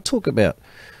nationalism, I talk about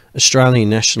Australian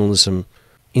nationalism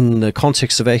in the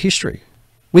context of our history.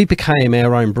 We became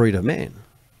our own breed of man,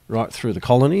 right through the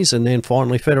colonies and then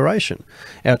finally Federation.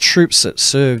 Our troops that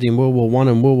served in World War I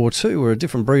and World War II were a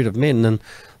different breed of men than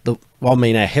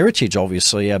our heritage,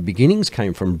 obviously, our beginnings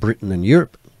came from Britain and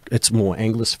Europe. It's more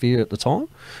Anglosphere at the time,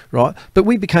 right? But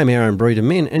we became our own breed of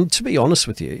men. And to be honest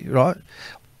with you, right,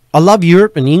 I love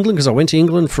Europe and England because I went to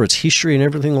England for its history and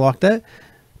everything like that.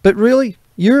 But really,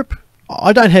 Europe,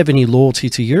 I don't have any loyalty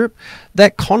to Europe.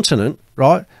 That continent,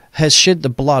 right, has shed the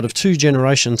blood of 2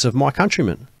 generations of my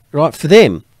countrymen, right, for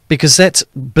them, because that's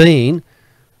been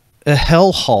a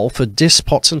hellhole for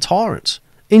despots and tyrants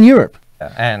in Europe.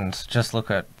 And just look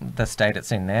at the state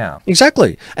it's in now.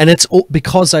 Exactly. And it's all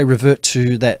because they revert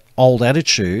to that old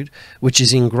attitude, which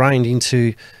is ingrained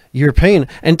into European.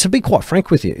 And to be quite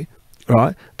frank with you,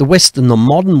 right, the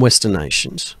modern Western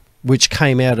nations, which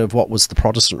came out of what was the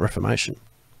Protestant Reformation,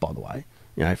 by the way,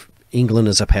 England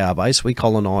as a power base, we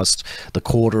colonised the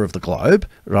quarter of the globe,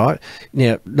 right?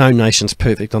 Now, no nation's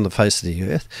perfect on the face of the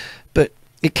earth, but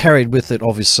it carried with it,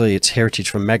 obviously, its heritage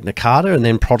from Magna Carta and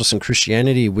then Protestant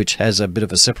Christianity, which has a bit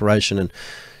of a separation in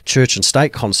church and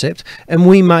state concept. And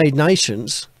we made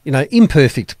nations,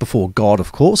 imperfect before God,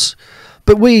 of course,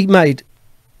 but we made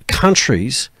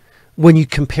countries, when you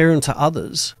compare them to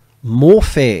others, more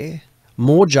fair,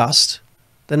 more just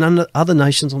than other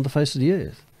nations on the face of the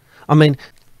earth. I mean,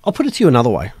 I'll put it to you another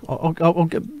way. I'll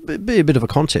be a bit of a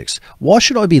context. Why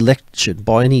should I be lectured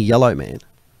by any yellow man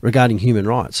regarding human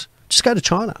rights? Just go to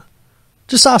China.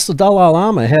 Just ask the Dalai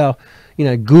Lama how,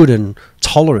 good and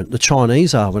tolerant the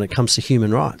Chinese are when it comes to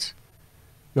human rights.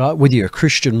 Right? Whether you're a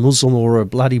Christian, Muslim, or a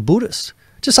bloody Buddhist,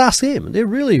 just ask them. They're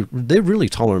really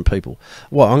tolerant people.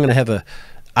 Well, I'm going to have a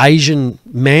Asian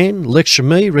man lecture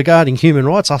me regarding human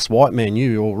rights. Us white man,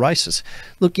 you're all racist.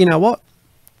 Look, you know what?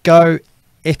 Go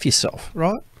F yourself,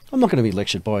 right? I'm not going to be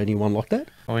lectured by anyone like that.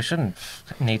 Well, we shouldn't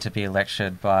need to be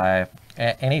lectured by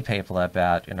any people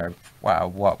about,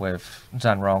 what we've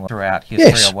done wrong throughout history.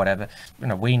 Yes. Or whatever.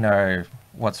 We know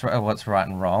what's right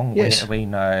and wrong. Yes. We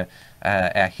know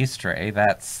our history.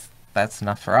 That's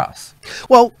enough for us.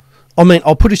 Well,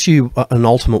 I'll put it to you an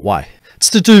ultimate way. It's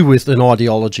to do with an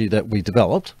ideology that we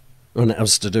developed, and it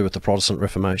was to do with the Protestant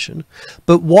Reformation.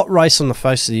 But what race on the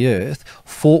face of the earth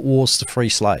fought wars to free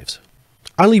slaves?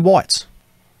 Only whites.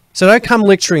 So don't come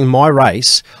lecturing my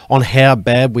race on how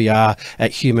bad we are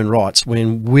at human rights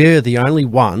when we're the only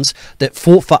ones that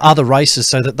fought for other races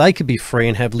so that they could be free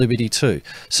and have liberty too.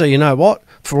 So you know what?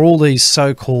 For all these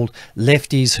so-called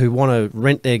lefties who want to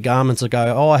rent their garments and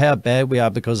go, oh, how bad we are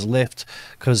because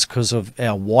of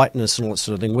our whiteness and all that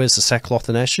sort of thing. Where's the sackcloth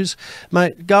and ashes?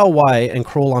 Mate, go away and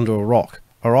crawl under a rock,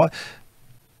 all right?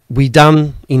 We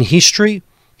done in history.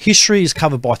 History is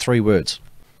covered by 3 words,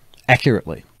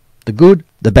 accurately. The good,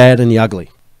 the bad, and the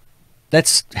ugly.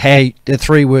 That's how the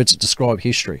 3 words that describe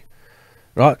history,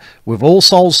 right? We've all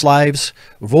sold slaves.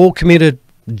 We've all committed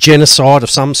genocide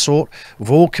of some sort. We've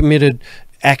all committed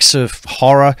acts of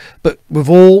horror, but we've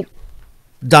all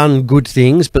done good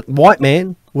things. But white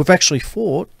man, we've actually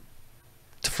fought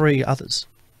to free others.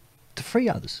 To free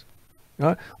others,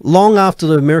 right? Long after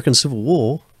the American Civil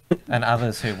War. And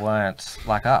others who weren't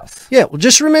like us. Yeah, well,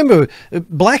 just remember,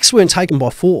 blacks weren't taken by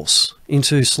force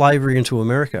into slavery into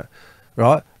America,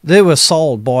 right? They were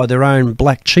sold by their own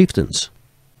black chieftains.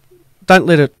 Don't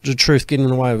let the truth get in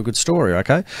the way of a good story,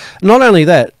 okay? Not only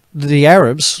that, the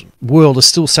Arabs world is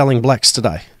still selling blacks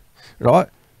today, right?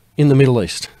 In the Middle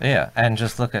East. Yeah, and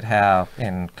just look at how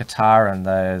in Qatar and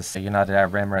those United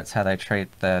Arab Emirates, how they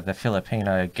treat the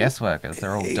Filipino guest workers.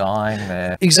 They're all dying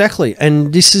there. Exactly,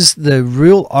 and this is the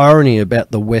real irony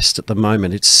about the West at the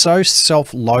moment. It's so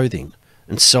self-loathing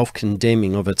and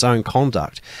self-condemning of its own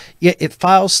conduct, yet it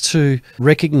fails to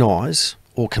recognise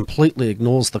or completely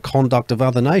ignores the conduct of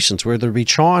other nations, whether it be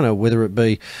China, whether it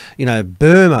be,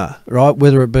 Burma, right,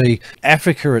 whether it be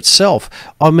Africa itself.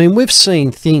 I mean, we've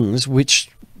seen things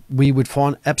which we would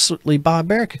find absolutely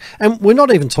barbaric. And we're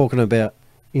not even talking about,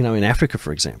 in Africa,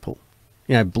 for example,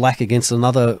 black against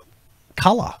another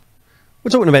colour.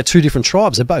 We're talking about 2 different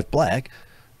tribes. They're both black.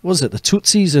 What was it, the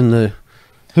Tutsis and the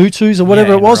Hutus or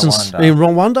whatever it was in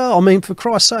Rwanda? I mean, for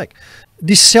Christ's sake.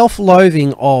 This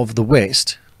self-loathing of the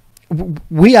West,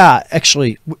 we are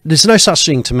actually, there's no such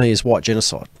thing to me as white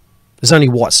genocide. There's only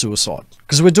white suicide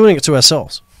because we're doing it to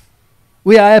ourselves.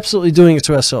 We are absolutely doing it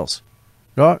to ourselves,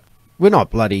 right? We're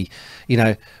not bloody,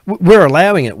 we're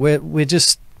allowing it. We're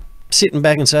just sitting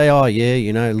back and say, oh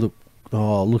yeah,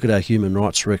 look at our human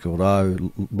rights record.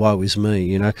 Oh, woe is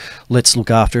me, let's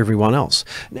look after everyone else.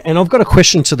 And I've got a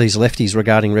question to these lefties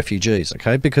regarding refugees,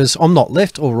 okay? Because I'm not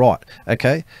left or right,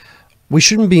 okay? We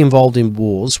shouldn't be involved in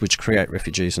wars which create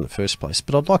refugees in the first place.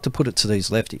 But I'd like to put it to these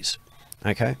lefties,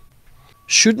 okay?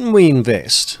 Shouldn't we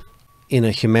invest in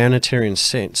a humanitarian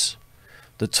sense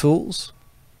the tools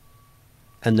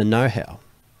and the know-how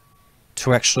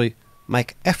to actually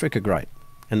make Africa great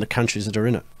and the countries that are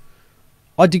in it?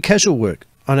 I did casual work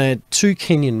and I had 2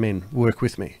 Kenyan men work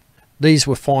with me. These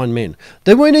were fine men.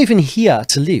 They weren't even here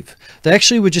to live. They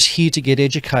actually were just here to get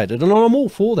educated, and I'm all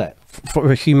for that,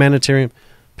 for a humanitarian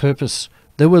purpose.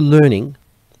 They were learning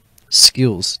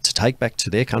skills to take back to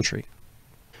their country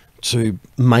to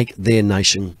make their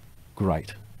nation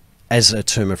great as a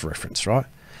term of reference, right?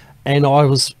 And I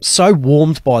was so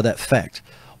warmed by that fact.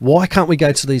 Why can't we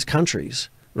go to these countries,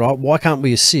 right? Why can't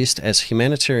we assist as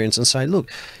humanitarians and say,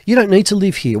 look, you don't need to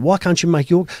live here. Why can't you make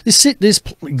your... There's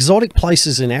exotic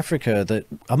places in Africa that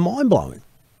are mind-blowing.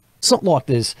 It's not like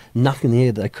there's nothing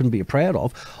there that they couldn't be proud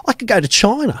of. I could go to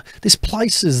China. There's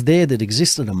places there that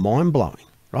exist that are mind-blowing,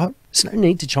 right? There's no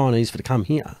need to Chinese for to come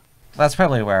here. That's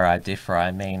probably where I differ. I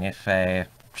mean, if a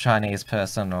Chinese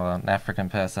person or an African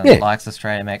person likes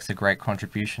Australia, makes a great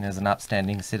contribution as an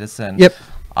upstanding citizen,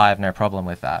 I have no problem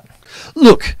with that.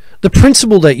 Look, the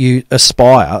principle that you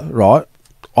aspire, right,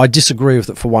 I disagree with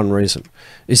it for one reason.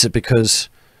 Is it because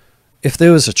if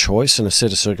there was a choice and a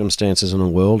set of circumstances in the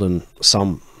world and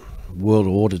some world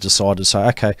order decided to say,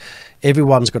 okay,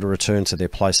 everyone's got to return to their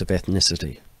place of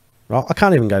ethnicity, right? I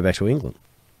can't even go back to England.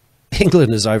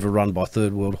 England is overrun by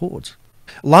third world hordes.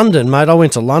 London, mate, I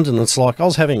went to London. It's like I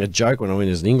was having a joke when I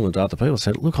went to England to other people. I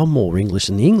said, look, I'm more English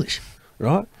than the English,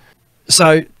 right?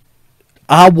 So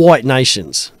are white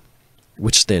nations,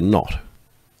 which they're not,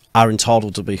 are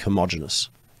entitled to be homogenous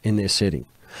in their setting?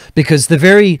 Because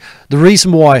the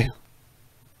reason why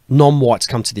non-whites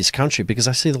come to this country, because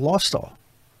they see the lifestyle.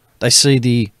 They see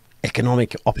the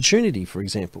economic opportunity, for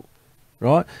example,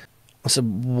 right? I said,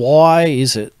 why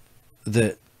is it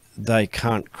that they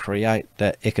can't create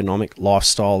that economic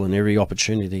lifestyle and every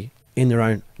opportunity in their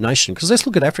own nation? Because let's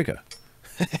look at Africa.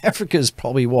 Africa is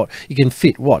probably what? You can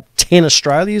fit, 10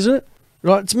 Australia, isn't it?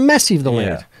 Right? It's massive, the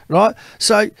land, right?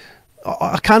 So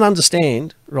I can't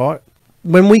understand, right?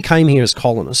 When we came here as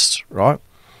colonists, right,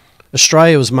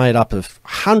 Australia was made up of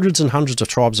hundreds and hundreds of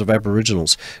tribes of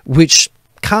Aboriginals, which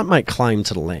can't make claim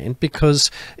to the land because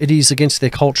it is against their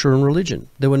culture and religion.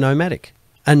 They were nomadic.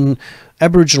 and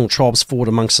Aboriginal tribes fought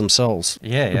amongst themselves.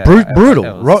 Yeah.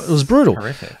 Brutal, right? It was brutal.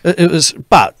 Horrific. It was,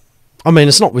 but I mean,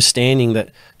 it's notwithstanding that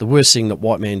the worst thing that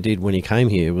white man did when he came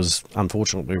here was,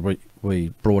 unfortunately, we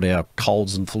brought our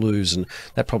colds and flus, and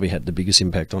that probably had the biggest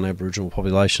impact on Aboriginal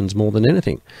populations more than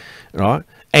anything, right?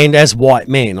 And as white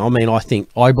men, I mean,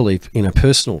 I believe in a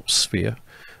personal sphere,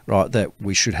 right, that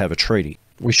we should have a treaty.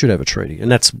 We should have a treaty,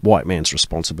 and that's white man's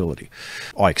responsibility.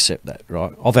 I accept that,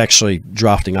 right? I've actually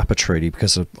drafting up a treaty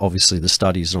because of obviously the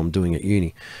studies that I'm doing at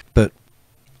uni. But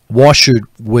why should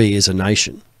we as a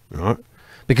nation, right?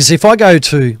 Because if I go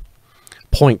to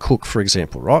Point Cook, for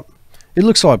example, right, it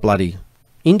looks like bloody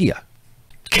India.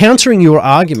 Countering your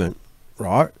argument,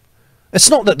 right, it's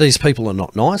not that these people are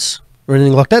not nice or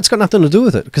anything like that. It's got nothing to do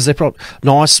with it, because they're probably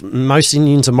nice. Most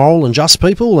Indians are moral and just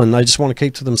people, and they just want to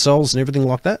keep to themselves and everything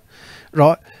like that,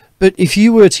 right? But if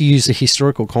you were to use the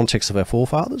historical context of our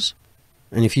forefathers,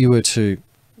 and if you were to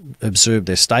observe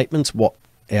their statements, what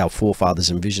our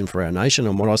forefathers envisioned for our nation,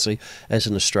 and what I see as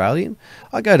an Australian,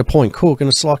 I go to Point Cook and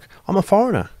it's like I'm a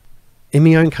foreigner in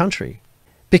my own country,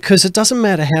 because it doesn't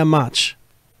matter how much,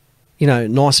 you know,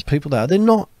 nice people they are. They're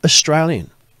not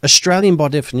Australian. Australian by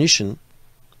definition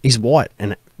is white,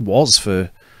 and it was for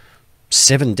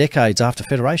 7 decades after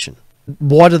Federation.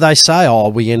 Why do they say, oh,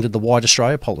 we ended the White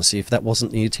Australia policy, if that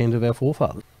wasn't the intent of our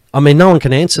forefathers? I mean, no one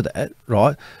can answer that,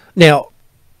 right? Now,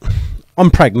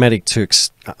 I'm pragmatic to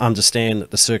understand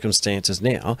that the circumstances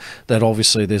now, that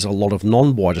obviously there's a lot of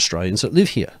non-white Australians that live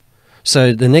here.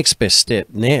 So the next best step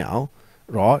now,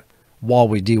 right, while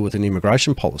we deal with an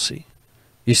immigration policy,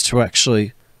 is to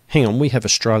actually, hang on, we have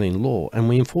Australian law and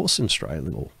we enforce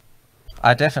Australian law.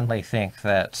 I definitely think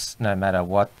that no matter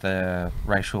what the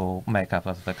racial makeup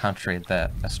of the country,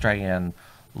 that Australian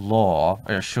law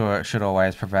should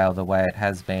always prevail the way it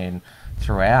has been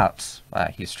throughout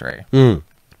history.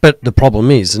 But the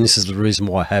problem is, and this is the reason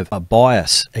why I have a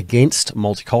bias against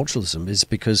multiculturalism, is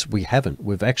because we haven't.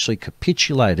 We've actually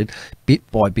capitulated bit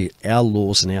by bit our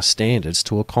laws and our standards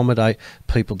to accommodate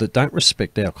people that don't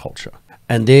respect our culture.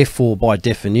 And therefore, by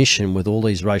definition, with all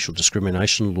these racial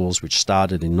discrimination laws, which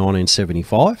started in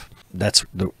 1975, that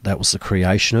was the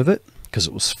creation of it, because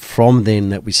it was from then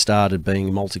that we started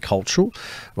being multicultural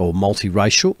or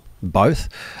multiracial, both,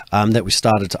 that we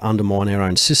started to undermine our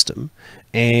own system.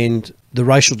 And the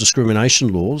racial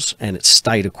discrimination laws and its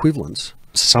state equivalents,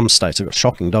 some states are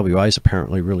shocking. WA is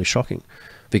apparently really shocking.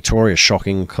 Victoria's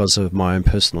shocking because of my own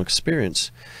personal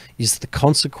experience, is the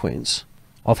consequence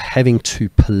of having to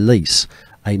police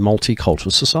a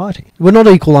multicultural society. We're not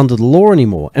equal under the law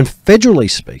anymore. And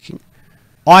federally speaking,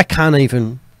 I can't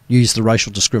even use the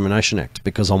Racial Discrimination Act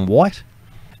because I'm white,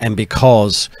 and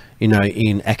because, you know,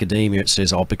 in academia it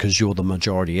says, oh, because you're the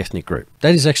majority ethnic group.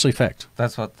 That is actually fact.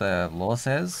 That's what the law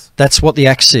says? That's what the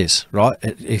Act says, right?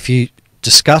 If you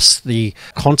discuss the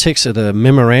context of the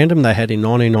memorandum they had in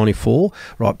 1994,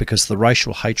 right, because the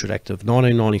Racial Hatred Act of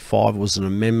 1995 was an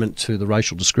amendment to the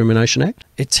Racial Discrimination Act,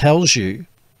 it tells you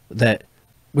that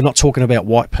we're not talking about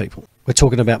white people. We're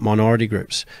talking about minority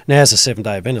groups. Now, as a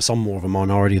Seventh-day Adventist, I'm more of a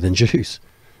minority than Jews,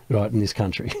 right, in this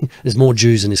country. There's more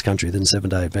Jews in this country than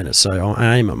Seventh-day Adventists, so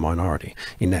I am a minority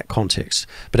in that context.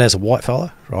 But as a white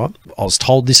fella, right, I was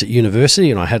told this at university,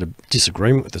 and I had a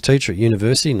disagreement with the teacher at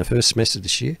university in the first semester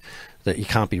this year, that you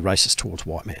can't be racist towards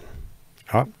white men,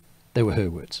 right? They were her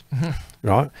words,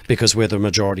 right? Because we're the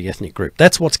majority ethnic group.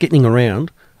 That's what's getting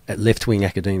around at left-wing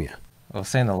academia. Well,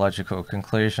 seeing the logical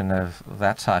conclusion of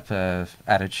that type of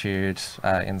attitude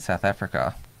in South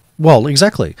Africa. Well,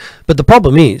 exactly. But the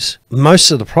problem is, most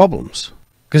of the problems,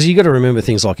 because you got to remember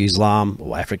things like Islam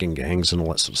or African gangs and all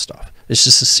that sort of stuff, it's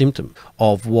just a symptom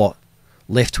of what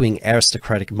left-wing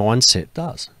aristocratic mindset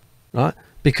does, right?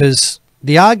 Because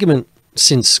the argument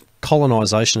since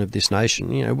colonisation of this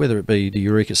nation, you know, whether it be the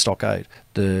Eureka Stockade,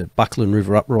 the Buckland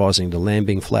River Uprising, the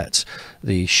Lambing Flats,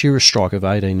 the Shearer Strike of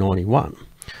 1891,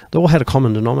 they all had a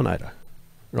common denominator,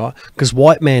 right? Because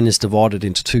white man is divided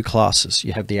into two classes.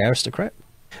 You have the aristocrat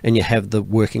and you have the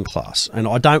working class. And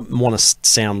I don't want to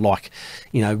sound like,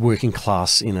 you know, working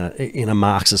class in a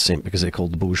Marxist sense, because they're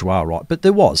called the bourgeois, right? But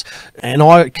there was. And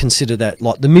I consider that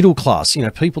like the middle class, you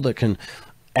know, people that can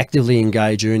actively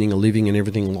engage earning a living and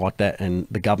everything like that, and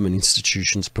the government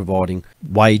institutions providing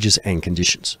wages and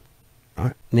conditions,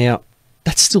 right? Now,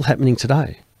 that's still happening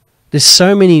today. There's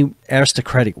so many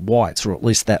aristocratic whites, or at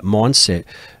least that mindset,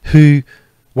 who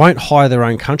won't hire their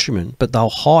own countrymen, but they'll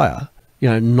hire, you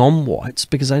know, non-whites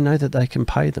because they know that they can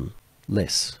pay them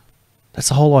less. That's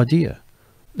the whole idea.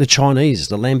 The Chinese,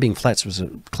 the Lambing Flats was a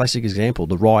classic example,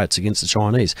 the riots against the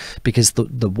Chinese, because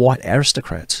the white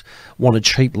aristocrats wanted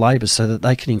cheap labour so that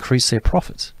they can increase their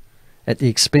profits. at the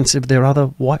expense of their other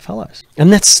white fellows.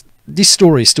 And this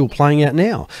story is still playing out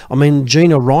now. I mean,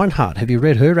 Gina Reinhardt, have you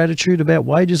read her attitude about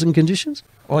wages and conditions?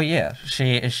 Well, yeah,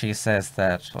 she says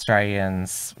that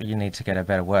Australians, you need to get a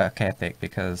better work ethic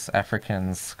because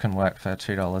Africans can work for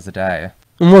 $2 a day.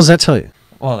 And what does that tell you?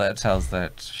 Well, that tells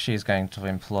that she's going to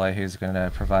employ who's going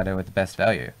to provide her with the best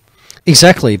value.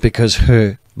 Exactly, because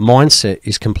her mindset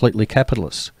is completely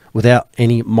capitalist, without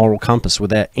any moral compass,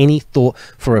 without any thought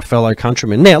for a fellow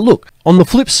countryman. Now, look, on the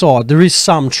flip side, there is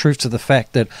some truth to the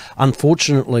fact that,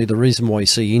 unfortunately, the reason why you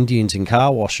see Indians in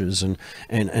car washes and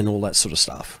all that sort of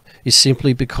stuff is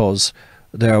simply because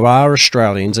there are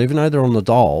Australians, even though they're on the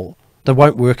dole, they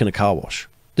won't work in a car wash.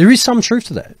 There is some truth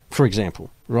to that, for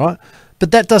example, right?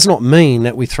 But that does not mean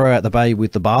that we throw out the baby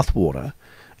with the bathwater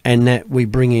and that we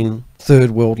bring in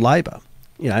third world labour.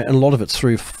 You know, and a lot of it's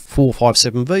through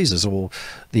 457 visas or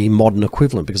the modern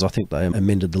equivalent, because I think they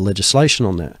amended the legislation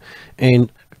on that.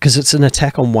 And because it's an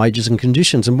attack on wages and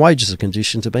conditions, and wages and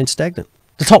conditions have been stagnant.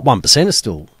 The top 1% are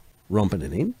still romping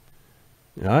it in,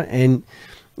 you know, and,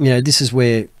 you know, this is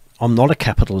where I'm not a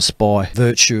capitalist by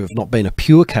virtue of not being a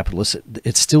pure capitalist.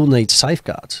 It still needs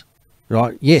safeguards,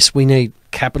 right? Yes, we need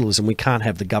capitalism. We can't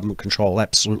have the government control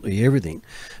absolutely everything,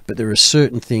 but there are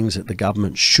certain things that the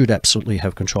government should absolutely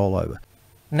have control over.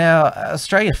 Now,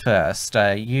 Australia First,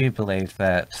 you believe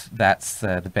that that's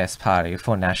the best party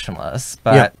for nationalists,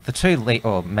 but the two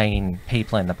main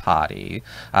people in the party,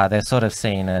 they're sort of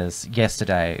seen as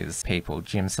yesterday's people,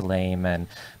 Jim Salim and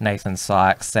Nathan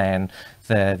Sykes, and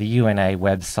the UNA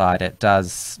website, it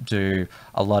does do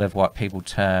a lot of what people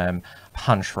term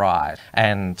punch right,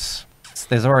 and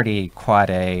there's already quite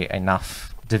enough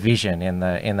division in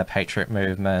the patriot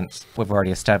movement. We've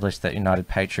already established that United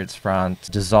Patriots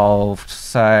Front dissolved.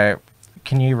 So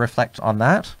can you reflect on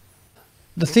that?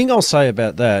 The thing I'll say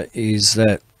about that is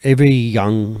that every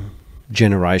young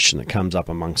generation that comes up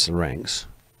amongst the ranks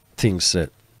thinks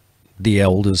that the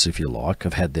elders, if you like,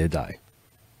 have had their day,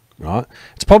 right?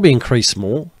 It's probably increased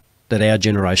more that our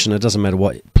generation, it doesn't matter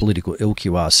what political ilk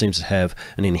you are, seems to have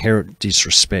an inherent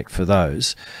disrespect for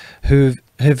those who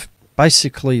have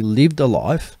basically lived a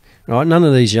life, right? None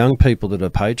of these young people that are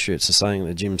patriots are saying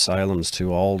that Jim Salem's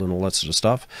too old and all that sort of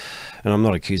stuff. And I'm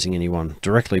not accusing anyone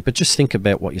directly, but just think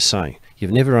about what you're saying.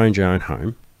 You've never owned your own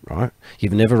home, right?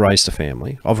 You've never raised a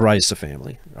family. I've raised a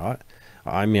family, right?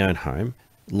 I own my own home,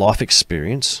 life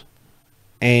experience.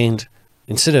 And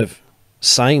instead of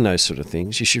saying those sort of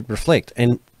things, you should reflect.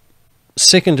 And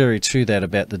secondary to that,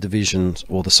 about the divisions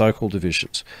or the so-called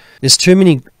divisions, there's too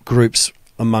many groups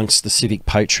amongst the civic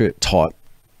patriot type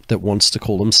that wants to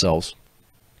call themselves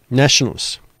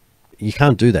nationalists. You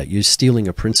can't do that. You're stealing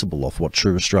a principle of what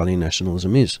true Australian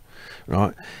nationalism is,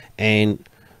 right? And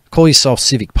call yourself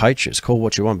civic patriots, call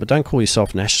what you want, but don't call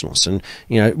yourself nationalists. And,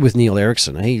 you know, with Neil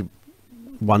Erickson, he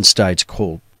one stage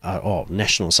called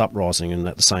nationalist uprising and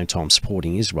at the same time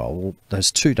supporting Israel. Well,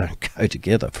 those two don't go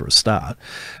together for a start,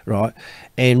 right?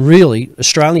 And really,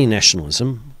 Australian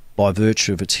nationalism, by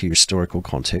virtue of its historical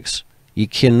context, you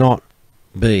cannot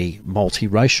be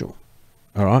multiracial,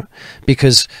 all right?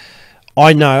 Because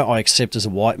I accept as a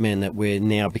white man that we're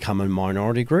now become a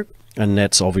minority group, and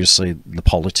that's obviously the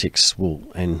politics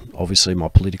and obviously my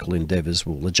political endeavours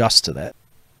will adjust to that.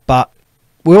 But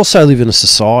we also live in a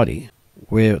society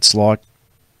where it's like,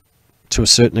 to a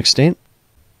certain extent,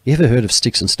 you ever heard of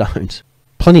sticks and stones?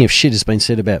 Plenty of shit has been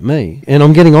said about me, and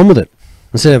I'm getting on with it.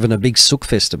 Instead of having a big sook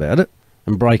fest about it,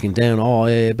 and breaking down, oh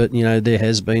yeah, but you know, there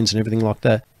has-beens and everything like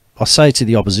that. I say to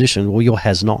the opposition, well, you're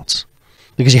has-nots,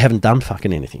 because you haven't done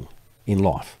fucking anything in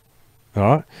life, all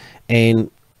right? And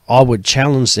I would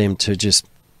challenge them to just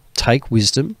take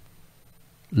wisdom,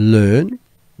 learn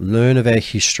of our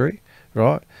history,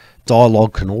 right?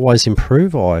 Dialogue can always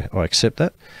improve, I accept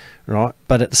that, right?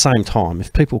 But at the same time,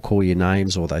 if people call you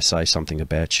names or they say something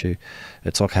about you,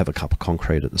 it's like have a cup of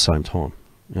concrete at the same time.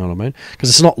 You know what I mean? Because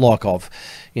it's not like I've,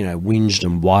 you know, whinged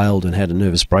and wailed and had a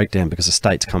nervous breakdown because the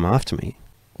state's come after me.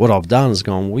 What I've done is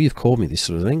gone, well, you've called me this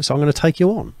sort of thing, so I'm going to take you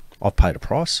on. I've paid a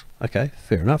price. Okay,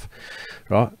 fair enough.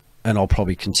 Right? And I'll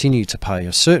probably continue to pay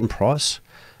a certain price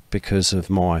because of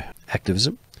my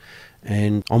activism.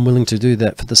 And I'm willing to do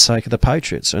that for the sake of the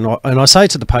Patriots. And I say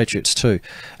to the Patriots too,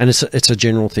 and it's a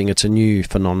general thing, it's a new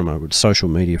phenomenon with social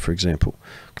media, for example,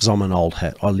 because I'm an old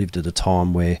hat. I lived at a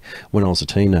time where, when I was a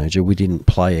teenager, we didn't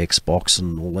play Xbox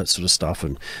and all that sort of stuff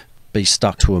and be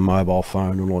stuck to a mobile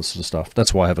phone and all that sort of stuff.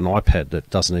 That's why I have an iPad that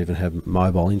doesn't even have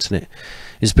mobile internet.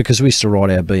 Is because we used to ride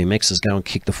our BMXs, go and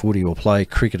kick the footy or play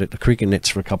cricket at the cricket nets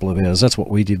for a couple of hours. That's what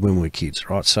we did when we were kids,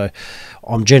 right? So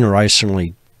I'm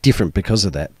generationally different because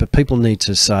of that. But people need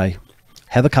to say,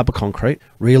 have a cup of concrete,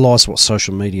 realise what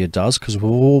social media does, because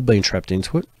we've all been trapped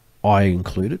into it, I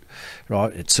included,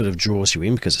 right? It sort of draws you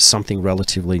in because it's something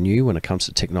relatively new when it comes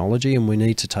to technology, and we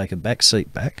need to take a back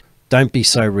seat back. Don't be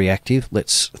so reactive.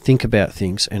 Let's think about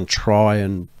things and try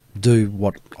and do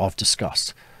what I've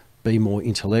discussed. Be more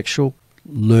intellectual,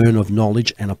 learn of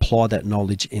knowledge, and apply that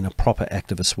knowledge in a proper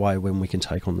activist way when we can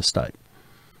take on the state.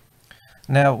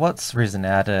 Now, what's risen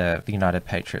out of the United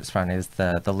Patriots Front is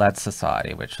the Lads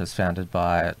Society, which was founded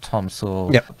by Tom Sewell.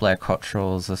 Yep. Blair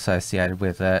Cottrell's associated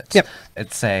with it. Yep.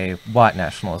 It's a white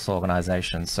nationalist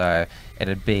organisation, so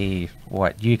it'd be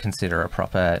what you consider a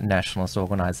proper nationalist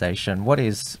organisation.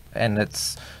 And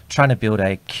it's trying to build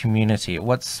a community.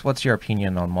 What's your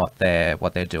opinion on what they're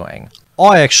doing?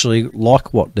 I actually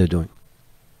like what they're doing.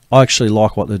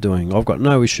 I've got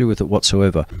no issue with it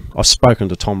whatsoever. I've spoken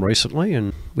to Tom recently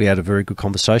and we had a very good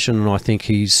conversation, and I think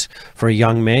for a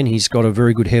young man, he's got a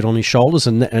very good head on his shoulders,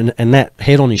 and that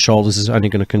head on his shoulders is only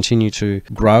going to continue to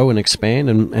grow and expand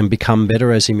and become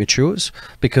better as he matures,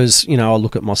 because, you know, I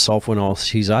look at myself when I was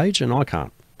his age and I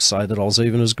can't say that I was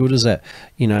even as good as that.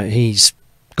 You know, he's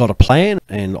got a plan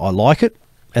and I like it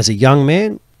as a young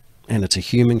man, and it's a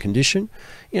human condition.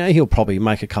 You know, he'll probably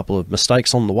make a couple of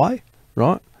mistakes on the way,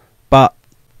 right? But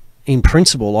in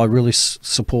principle, I really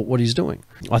support what he's doing.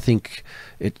 I think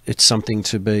it's something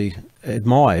to be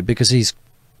admired because he's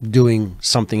doing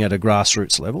something at a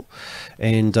grassroots level,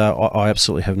 and I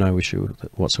absolutely have no issue with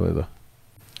it whatsoever.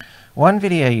 One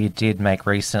video you did make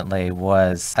recently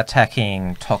was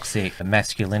attacking toxic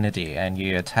masculinity, and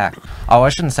I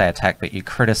shouldn't say attack, but you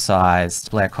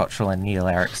criticised Blair Cottrell and Neil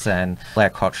Erickson. Blair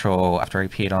Cottrell, after he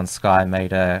appeared on Sky,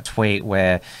 made a tweet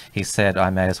where he said, "I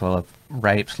may as well have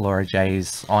raped Laura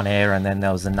J's on air," and then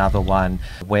there was another one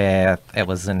where it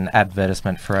was an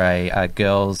advertisement for a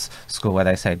girls' school where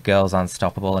they said "girls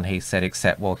unstoppable," and he said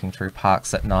 "except walking through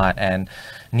parks at night." And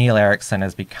Neil Erickson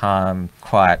has become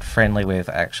quite friendly with,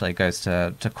 actually goes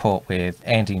to court with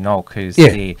Andy Nolk, who's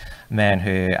the man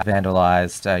who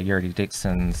vandalised Yuri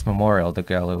Dixon's memorial, the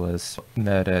girl who was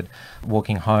murdered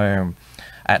walking home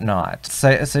at night.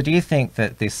 So do you think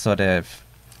that this sort of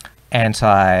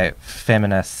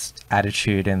anti-feminist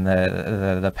attitude in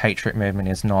the patriot movement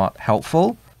is not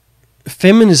helpful?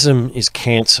 Feminism is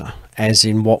cancer, as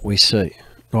in what we see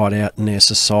right out in our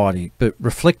society. But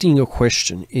reflecting your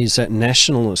question, is that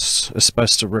nationalists are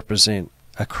supposed to represent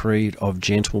a creed of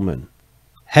gentlemen.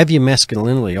 Have your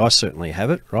masculinity. I certainly have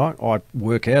it, right? I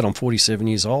work out. I'm 47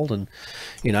 years old, and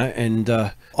you know, and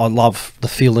I love the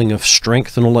feeling of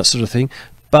strength and all that sort of thing.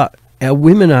 But our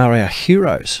women are our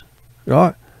heroes,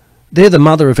 right? They're the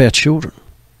mother of our children,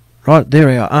 right?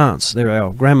 They're our aunts, they're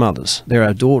our grandmothers, they're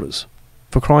our daughters,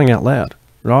 for crying out loud,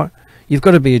 right? You've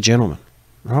got to be a gentleman,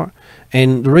 right?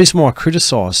 And the reason why I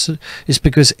criticise it is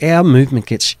because our movement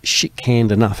gets shit canned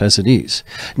enough as it is.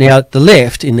 Now, the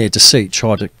left, in their deceit,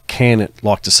 try to can it,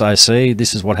 like to say, see,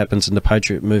 this is what happens in the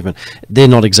patriot movement. They're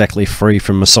not exactly free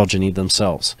from misogyny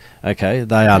themselves, okay?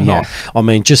 They are not. I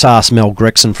mean, just ask Mel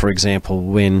Gregson, for example,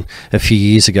 when a few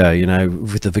years ago, you know,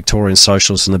 with the Victorian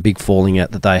Socialists and the big falling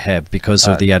out that they have because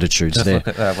of the attitudes just there.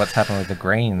 Look at what's happened with the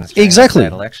Greens. Exactly.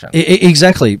 The election.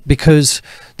 Exactly, because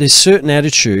there's certain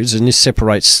attitudes, and this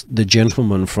separates the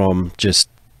gentleman from just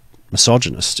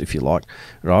misogynist, if you like,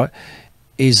 right?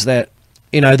 Is that,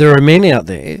 you know, there are men out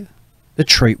there that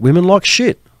treat women like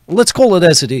shit. Let's call it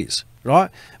as it is,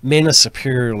 right? Men are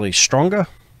superiorly stronger.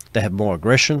 They have more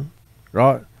aggression,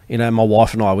 right? You know, my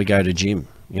wife and I, we go to gym.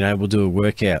 You know, we'll do a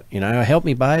workout. You know, help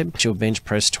me, babe. She'll bench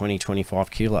press 20,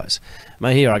 25 kilos.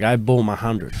 Mate, here I go, boom,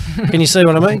 100. Can you see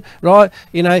what I mean? Right?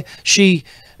 You know,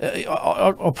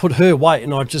 I put her weight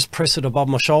and I just press it above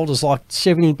my shoulders like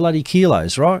 70 bloody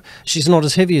kilos, right? She's not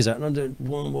as heavy as that. And I do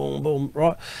boom, boom, boom,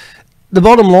 right? The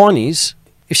bottom line is,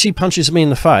 if she punches me in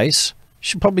the face,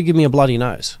 she'll probably give me a bloody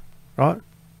nose, right?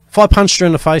 If I punched her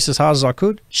in the face as hard as I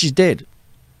could, she's dead,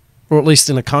 or at least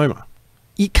in a coma.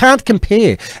 You can't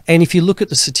compare. And if you look at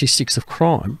the statistics of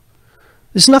crime,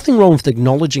 there's nothing wrong with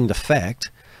acknowledging the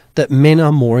fact that men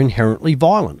are more inherently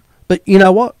violent. But you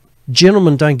know what?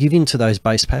 Gentlemen don't give in to those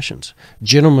base passions.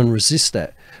 Gentlemen resist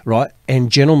that, right?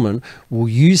 And gentlemen will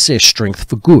use their strength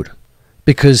for good,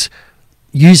 because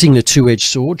using the two-edged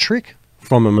sword trick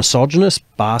from a misogynist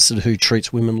bastard who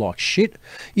treats women like shit,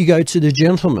 you go to the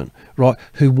gentleman, right,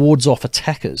 who wards off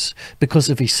attackers because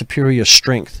of his superior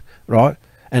strength, right,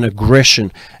 and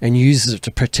aggression, and uses it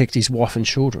to protect his wife and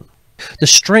children. The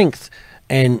strength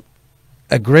and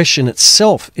aggression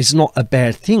itself is not a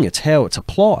bad thing. It's how it's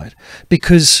applied,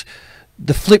 because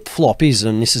the flip-flop is,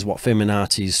 and this is what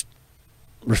feminazis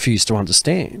refuse to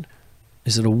understand,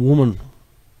 is that a woman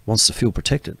wants to feel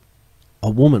protected. a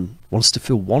woman wants to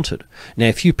feel wanted. Now,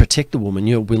 if you protect a woman,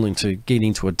 you're willing to get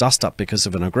into a dust-up because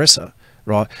of an aggressor,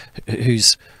 right,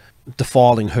 who's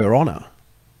defiling her honour,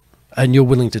 and you're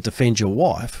willing to defend your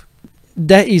wife,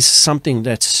 that is something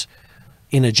that's,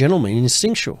 in a gentleman,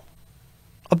 instinctual.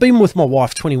 I've been with my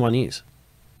wife 21 years.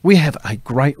 We have a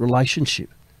great relationship.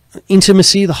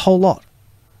 Intimacy, the whole lot.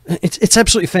 It's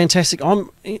absolutely fantastic.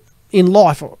 In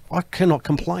life, I cannot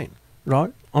complain,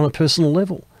 right, on a personal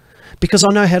level, because I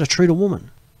know how to treat a woman.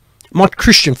 My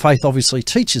Christian faith obviously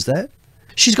teaches that.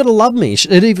 She's got to love me.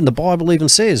 Even the Bible even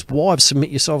says, wives, submit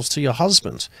yourselves to your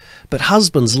husbands. But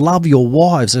husbands, love your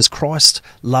wives as Christ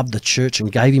loved the church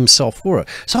and gave himself for it.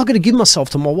 So I've got to give myself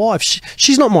to my wife.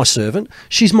 She's not my servant.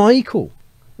 She's my equal,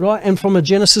 right? And from a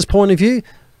Genesis point of view,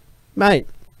 mate,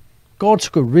 God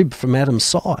took a rib from Adam's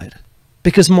side,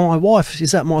 because my wife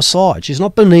is at my side. She's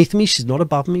not beneath me. She's not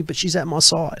above me, but she's at my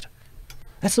side.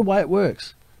 That's the way it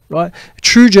works, right?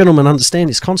 True gentlemen understand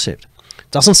this concept.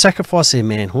 Doesn't sacrifice their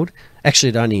manhood. Actually,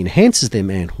 it only enhances their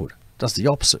manhood. Does the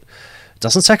opposite.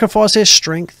 Doesn't sacrifice their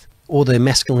strength or their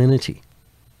masculinity.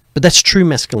 But that's true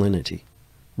masculinity.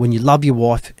 When you love your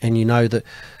wife and you know that,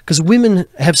 because women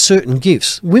have certain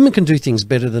gifts. Women can do things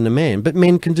better than a man, but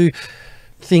men can do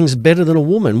things better than a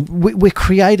woman. We're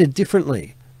created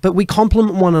differently, but we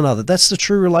complement one another. That's the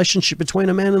true relationship between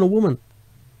a man and a woman.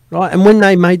 Right? And when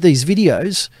they made these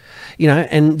videos, you know,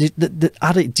 and the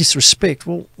utter disrespect,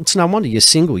 well, it's no wonder you're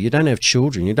single. You don't have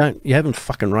children. You haven't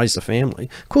fucking raised a family.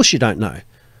 Of course you don't know.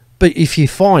 But if you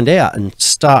find out and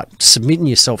start submitting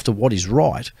yourself to what is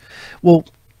right, well,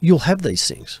 you'll have these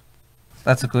things.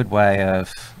 That's a good way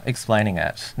of explaining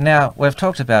it. Now, we've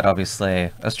talked about, obviously,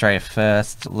 Australia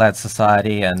First, Lad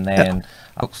Society, and then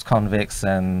Hooks Convicts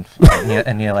and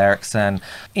Neil Erickson.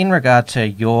 In regard to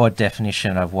your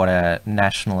definition of what a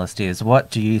nationalist is, what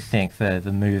do you think the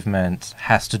movement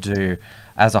has to do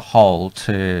as a whole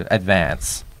to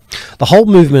advance? The whole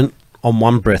movement, on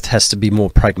one breath, has to be more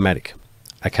pragmatic,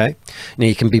 okay? Now,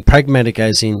 you can be pragmatic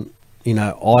as in, you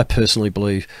know, I personally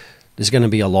believe there's going to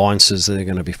be alliances that are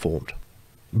going to be formed.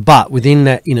 But within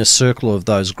that inner circle of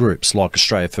those groups, like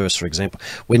Australia First, for example,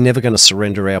 we're never going to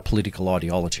surrender our political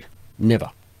ideology.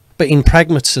 Never. But in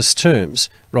pragmatist terms,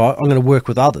 right, I'm going to work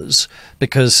with others,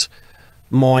 because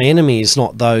my enemy is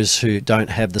not those who don't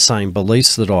have the same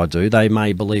beliefs that I do. They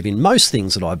may believe in most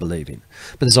things that I believe in.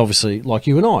 But there's obviously, like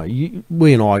you and I,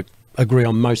 we and I agree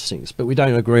on most things, but we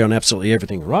don't agree on absolutely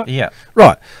everything, right? Yeah.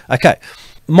 Right. Okay.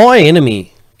 My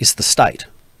enemy is the state.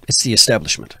 It's the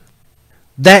establishment.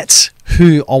 That's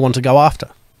who I want to go after.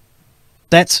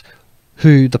 That's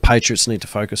who the Patriots need to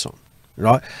focus on,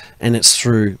 right? And it's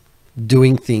through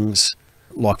doing things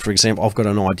like, for example, I've got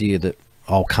an idea that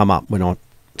I'll come up when I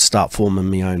start forming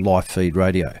my own live feed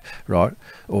radio, right?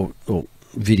 Or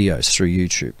videos through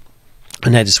YouTube.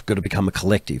 And that has got to become a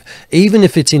collective. Even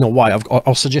if it's in a way,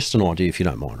 I'll suggest an idea if you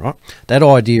don't mind, right? That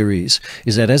idea is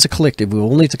that as a collective, we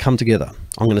all need to come together.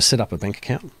 I'm going to set up a bank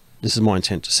account. This is my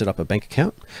intent, to set up a bank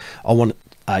account. I want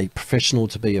a professional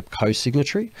to be a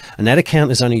co-signatory, and that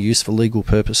account is only used for legal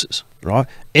purposes, right?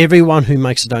 Everyone who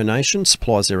makes a donation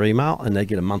supplies their email, and they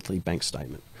get a monthly bank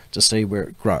statement to see where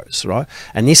it grows, right?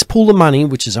 And this pool of money,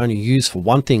 which is only used for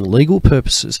one thing, legal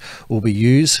purposes, will be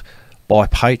used by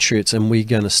Patriots, and we're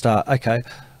going to start, okay,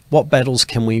 what battles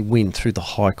can we win through the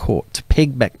High Court to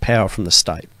peg back power from the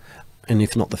state, and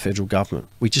if not the federal government?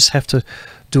 We just have to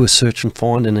do a search and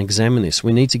find and examine this.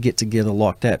 We need to get together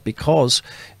like that, because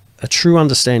a true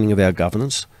understanding of our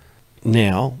governance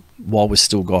now, while we've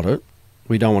still got it,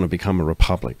 we don't want to become a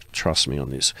republic, trust me on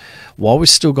this. While we've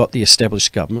still got the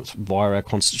established governments via our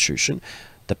constitution,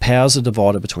 the powers are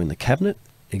divided between the cabinet,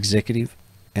 executive,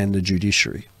 and the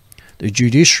judiciary. The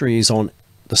judiciary is on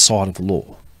the side of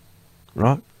law,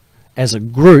 right? As a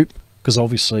group, because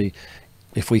obviously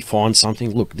if we find something,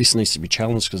 look, this needs to be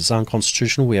challenged because it's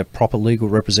unconstitutional, we have proper legal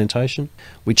representation,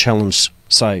 we challenge,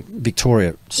 say,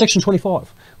 Victoria, Section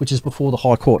 25, which is before the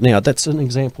High Court. Now, that's an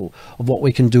example of what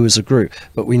we can do as a group,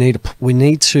 but we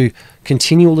need to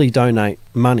continually donate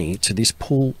money to this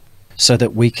pool so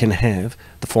that we can have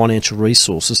the financial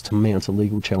resources to mount a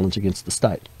legal challenge against the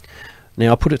state.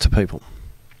 Now, I put it to people.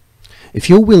 If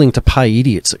you're willing to pay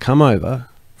idiots that come over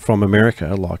from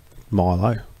America, like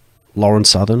Milo, Lauren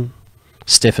Southern,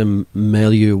 Stefan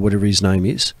Melieu, whatever his name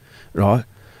is, right,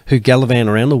 who gallivant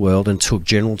around the world and took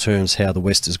general terms how the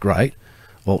West is great,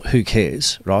 well, who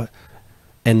cares, right?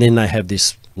 And then they have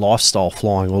this lifestyle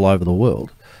flying all over the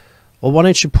world. Well, why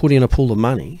don't you put in a pool of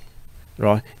money,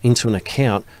 right, into an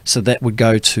account so that would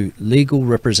go to legal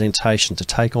representation to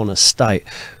take on a state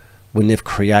when they've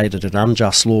created an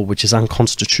unjust law which is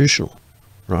unconstitutional,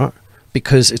 right?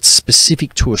 because it's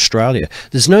specific to Australia.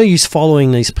 There's no use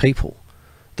following these people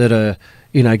that are,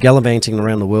 you know, gallivanting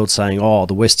around the world saying, oh,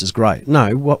 the West is great.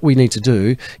 No, what we need to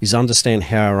do is understand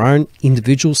how our own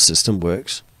individual system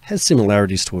works, has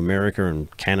similarities to America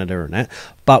and Canada and that,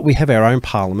 but we have our own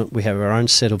parliament, we have our own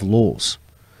set of laws.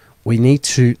 We need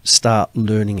to start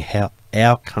learning how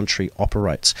our country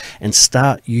operates and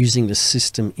start using the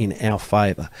system in our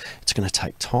favour. It's going to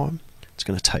take time, it's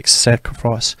going to take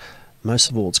sacrifice, most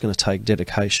of all it's going to take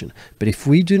dedication. But if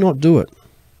we do not do it,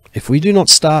 if we do not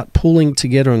start pulling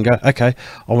together and go, okay,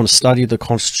 I want to study the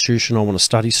Constitution, I want to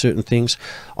study certain things,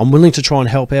 I'm willing to try and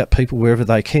help out people wherever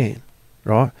they can,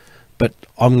 right? But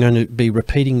I'm going to be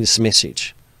repeating this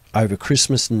message over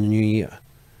Christmas and the New Year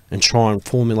and try and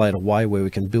formulate a way where we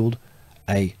can build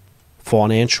a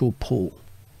financial pool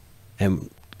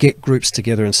and get groups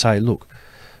together and say, look,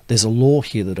 there's a law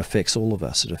here that affects all of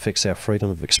us. It affects our freedom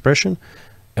of expression,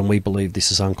 and we believe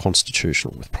this is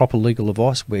unconstitutional. With proper legal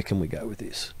advice, where can we go with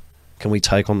this? Can we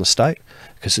take on the state?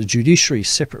 Because the judiciary is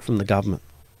separate from the government.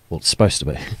 Well, it's supposed to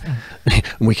be.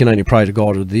 And we can only pray to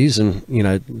God it is. And, you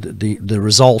know, the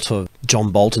result of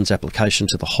John Bolton's application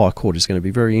to the High Court is going to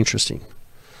be very interesting,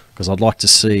 because I'd like to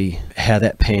see how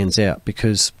that pans out,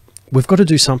 because we've got to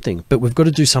do something, but we've got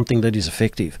to do something that is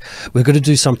effective. We've got to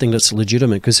do something that's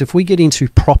legitimate, because if we get into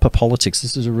proper politics,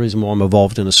 this is the reason why I'm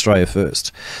involved in Australia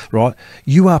First, right?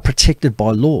 You are protected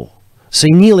by law. See,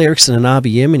 Neil Erickson and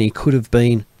Avi Yemeni could have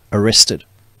been arrested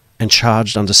and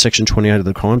charged under Section 28 of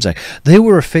the Crimes Act. They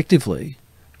were effectively,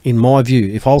 in my view,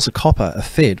 if I was a copper, a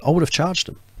Fed, I would have charged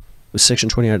them with Section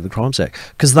 28 of the Crimes Act,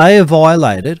 because they have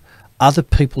violated other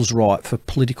people's right for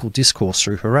political discourse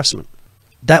through harassment.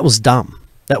 That was dumb.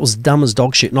 That was dumb as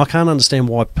dog shit, and I can't understand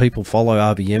why people follow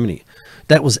Avi Yemeni.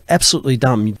 That was absolutely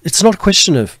dumb. It's not a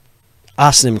question of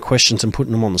asking them questions and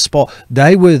putting them on the spot.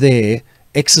 They were there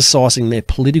exercising their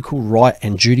political right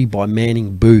and duty by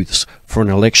manning booths for an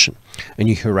election, and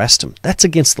you harassed them. That's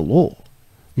against the law.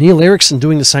 Neil Erickson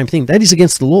doing the same thing. That is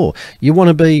against the law. You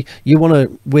want to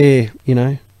wear, you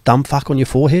know, dumb fuck on your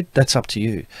forehead? That's up to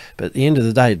you. But at the end of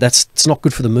the day, it's not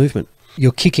good for the movement.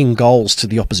 You're kicking goals to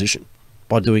the opposition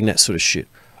by doing that sort of shit.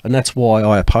 And that's why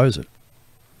I oppose it,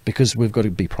 because we've got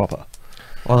to be proper.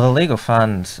 Well, the legal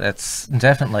fund, it's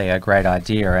definitely a great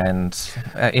idea, and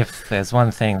if there's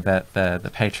one thing that the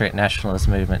Patriot Nationalist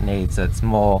movement needs, it's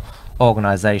more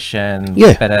organisation,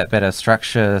 better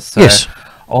structure. So yes.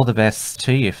 All the best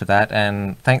to you for that,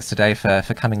 and thanks today for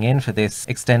coming in for this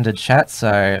extended chat,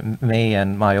 so me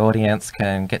and my audience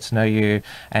can get to know you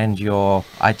and your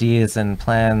ideas and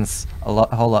plans a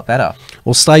whole lot better.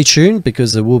 Well, stay tuned,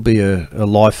 because there will be a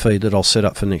live feed that I'll set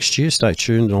up for next year. Stay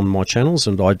tuned on my channels,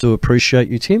 and I do appreciate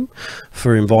you, Tim,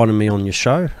 for inviting me on your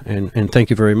show, and thank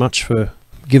you very much for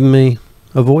giving me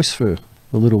a voice for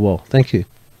a little while. Thank you.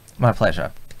 My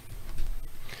pleasure.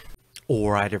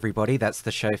 All right, everybody, that's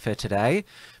the show for today.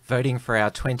 Voting for our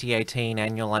 2018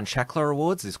 annual Unshackler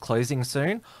Awards is closing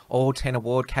soon. All 10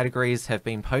 award categories have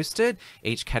been posted.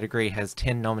 Each category has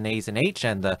 10 nominees in each,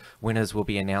 and the winners will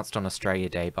be announced on Australia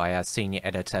Day by our senior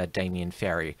editor, Damien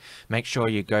Ferry. Make sure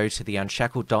you go to the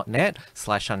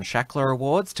unshackled.net/Unshackler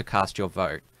Awards to cast your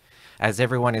vote. As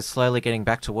everyone is slowly getting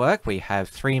back to work, we have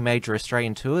 3 major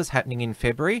Australian tours happening in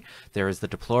February. There is the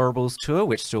Deplorables Tour,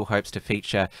 which still hopes to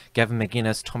feature Gavin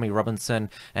McGuinness, Tommy Robinson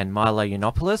and Milo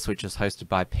Yiannopoulos, which is hosted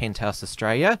by Penthouse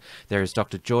Australia. There is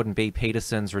Dr. Jordan B.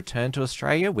 Peterson's return to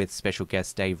Australia with special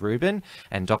guest Dave Rubin,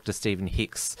 and Dr. Stephen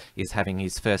Hicks is having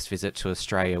his first visit to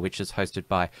Australia, which is hosted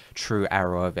by True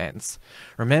Arrow Events.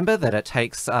 Remember that it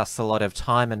takes us a lot of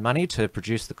time and money to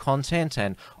produce the content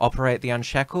and operate the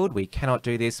Unshackled. We cannot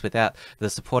do this without the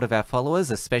support of our followers,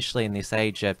 especially in this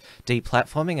age of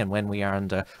deplatforming and when we are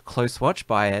under close watch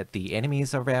by the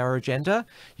enemies of our agenda.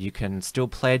 You can still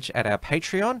pledge at our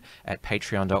Patreon at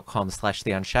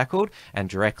patreon.com/theunshackled and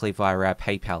directly via our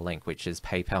PayPal link, which is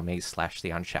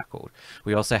paypal.me/theunshackled.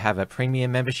 We also have a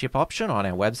premium membership option on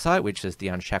our website, which is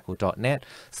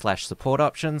theunshackled.net/support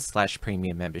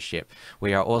options/premium membership.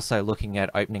 We are also looking at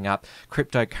opening up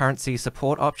cryptocurrency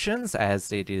support options,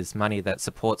 as it is money that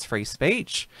supports free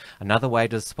speech. Another way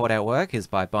to support our work is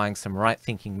by buying some right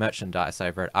thinking merchandise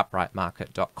over at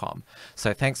uprightmarket.com.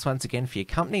 So thanks once again for your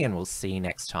company, and we'll see you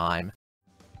next time.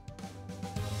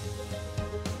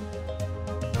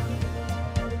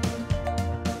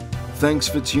 Thanks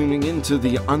for tuning in to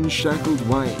the Unshackled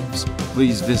Waves.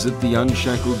 Please visit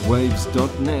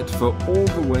theunshackledwaves.net for all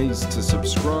the ways to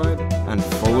subscribe and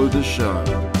follow the show.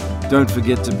 Don't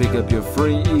forget to pick up your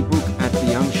free ebook at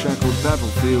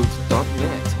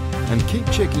theunshackledbattlefield.net. And keep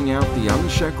checking out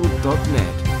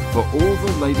theunshackled.net for all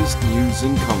the latest news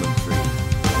and commentary.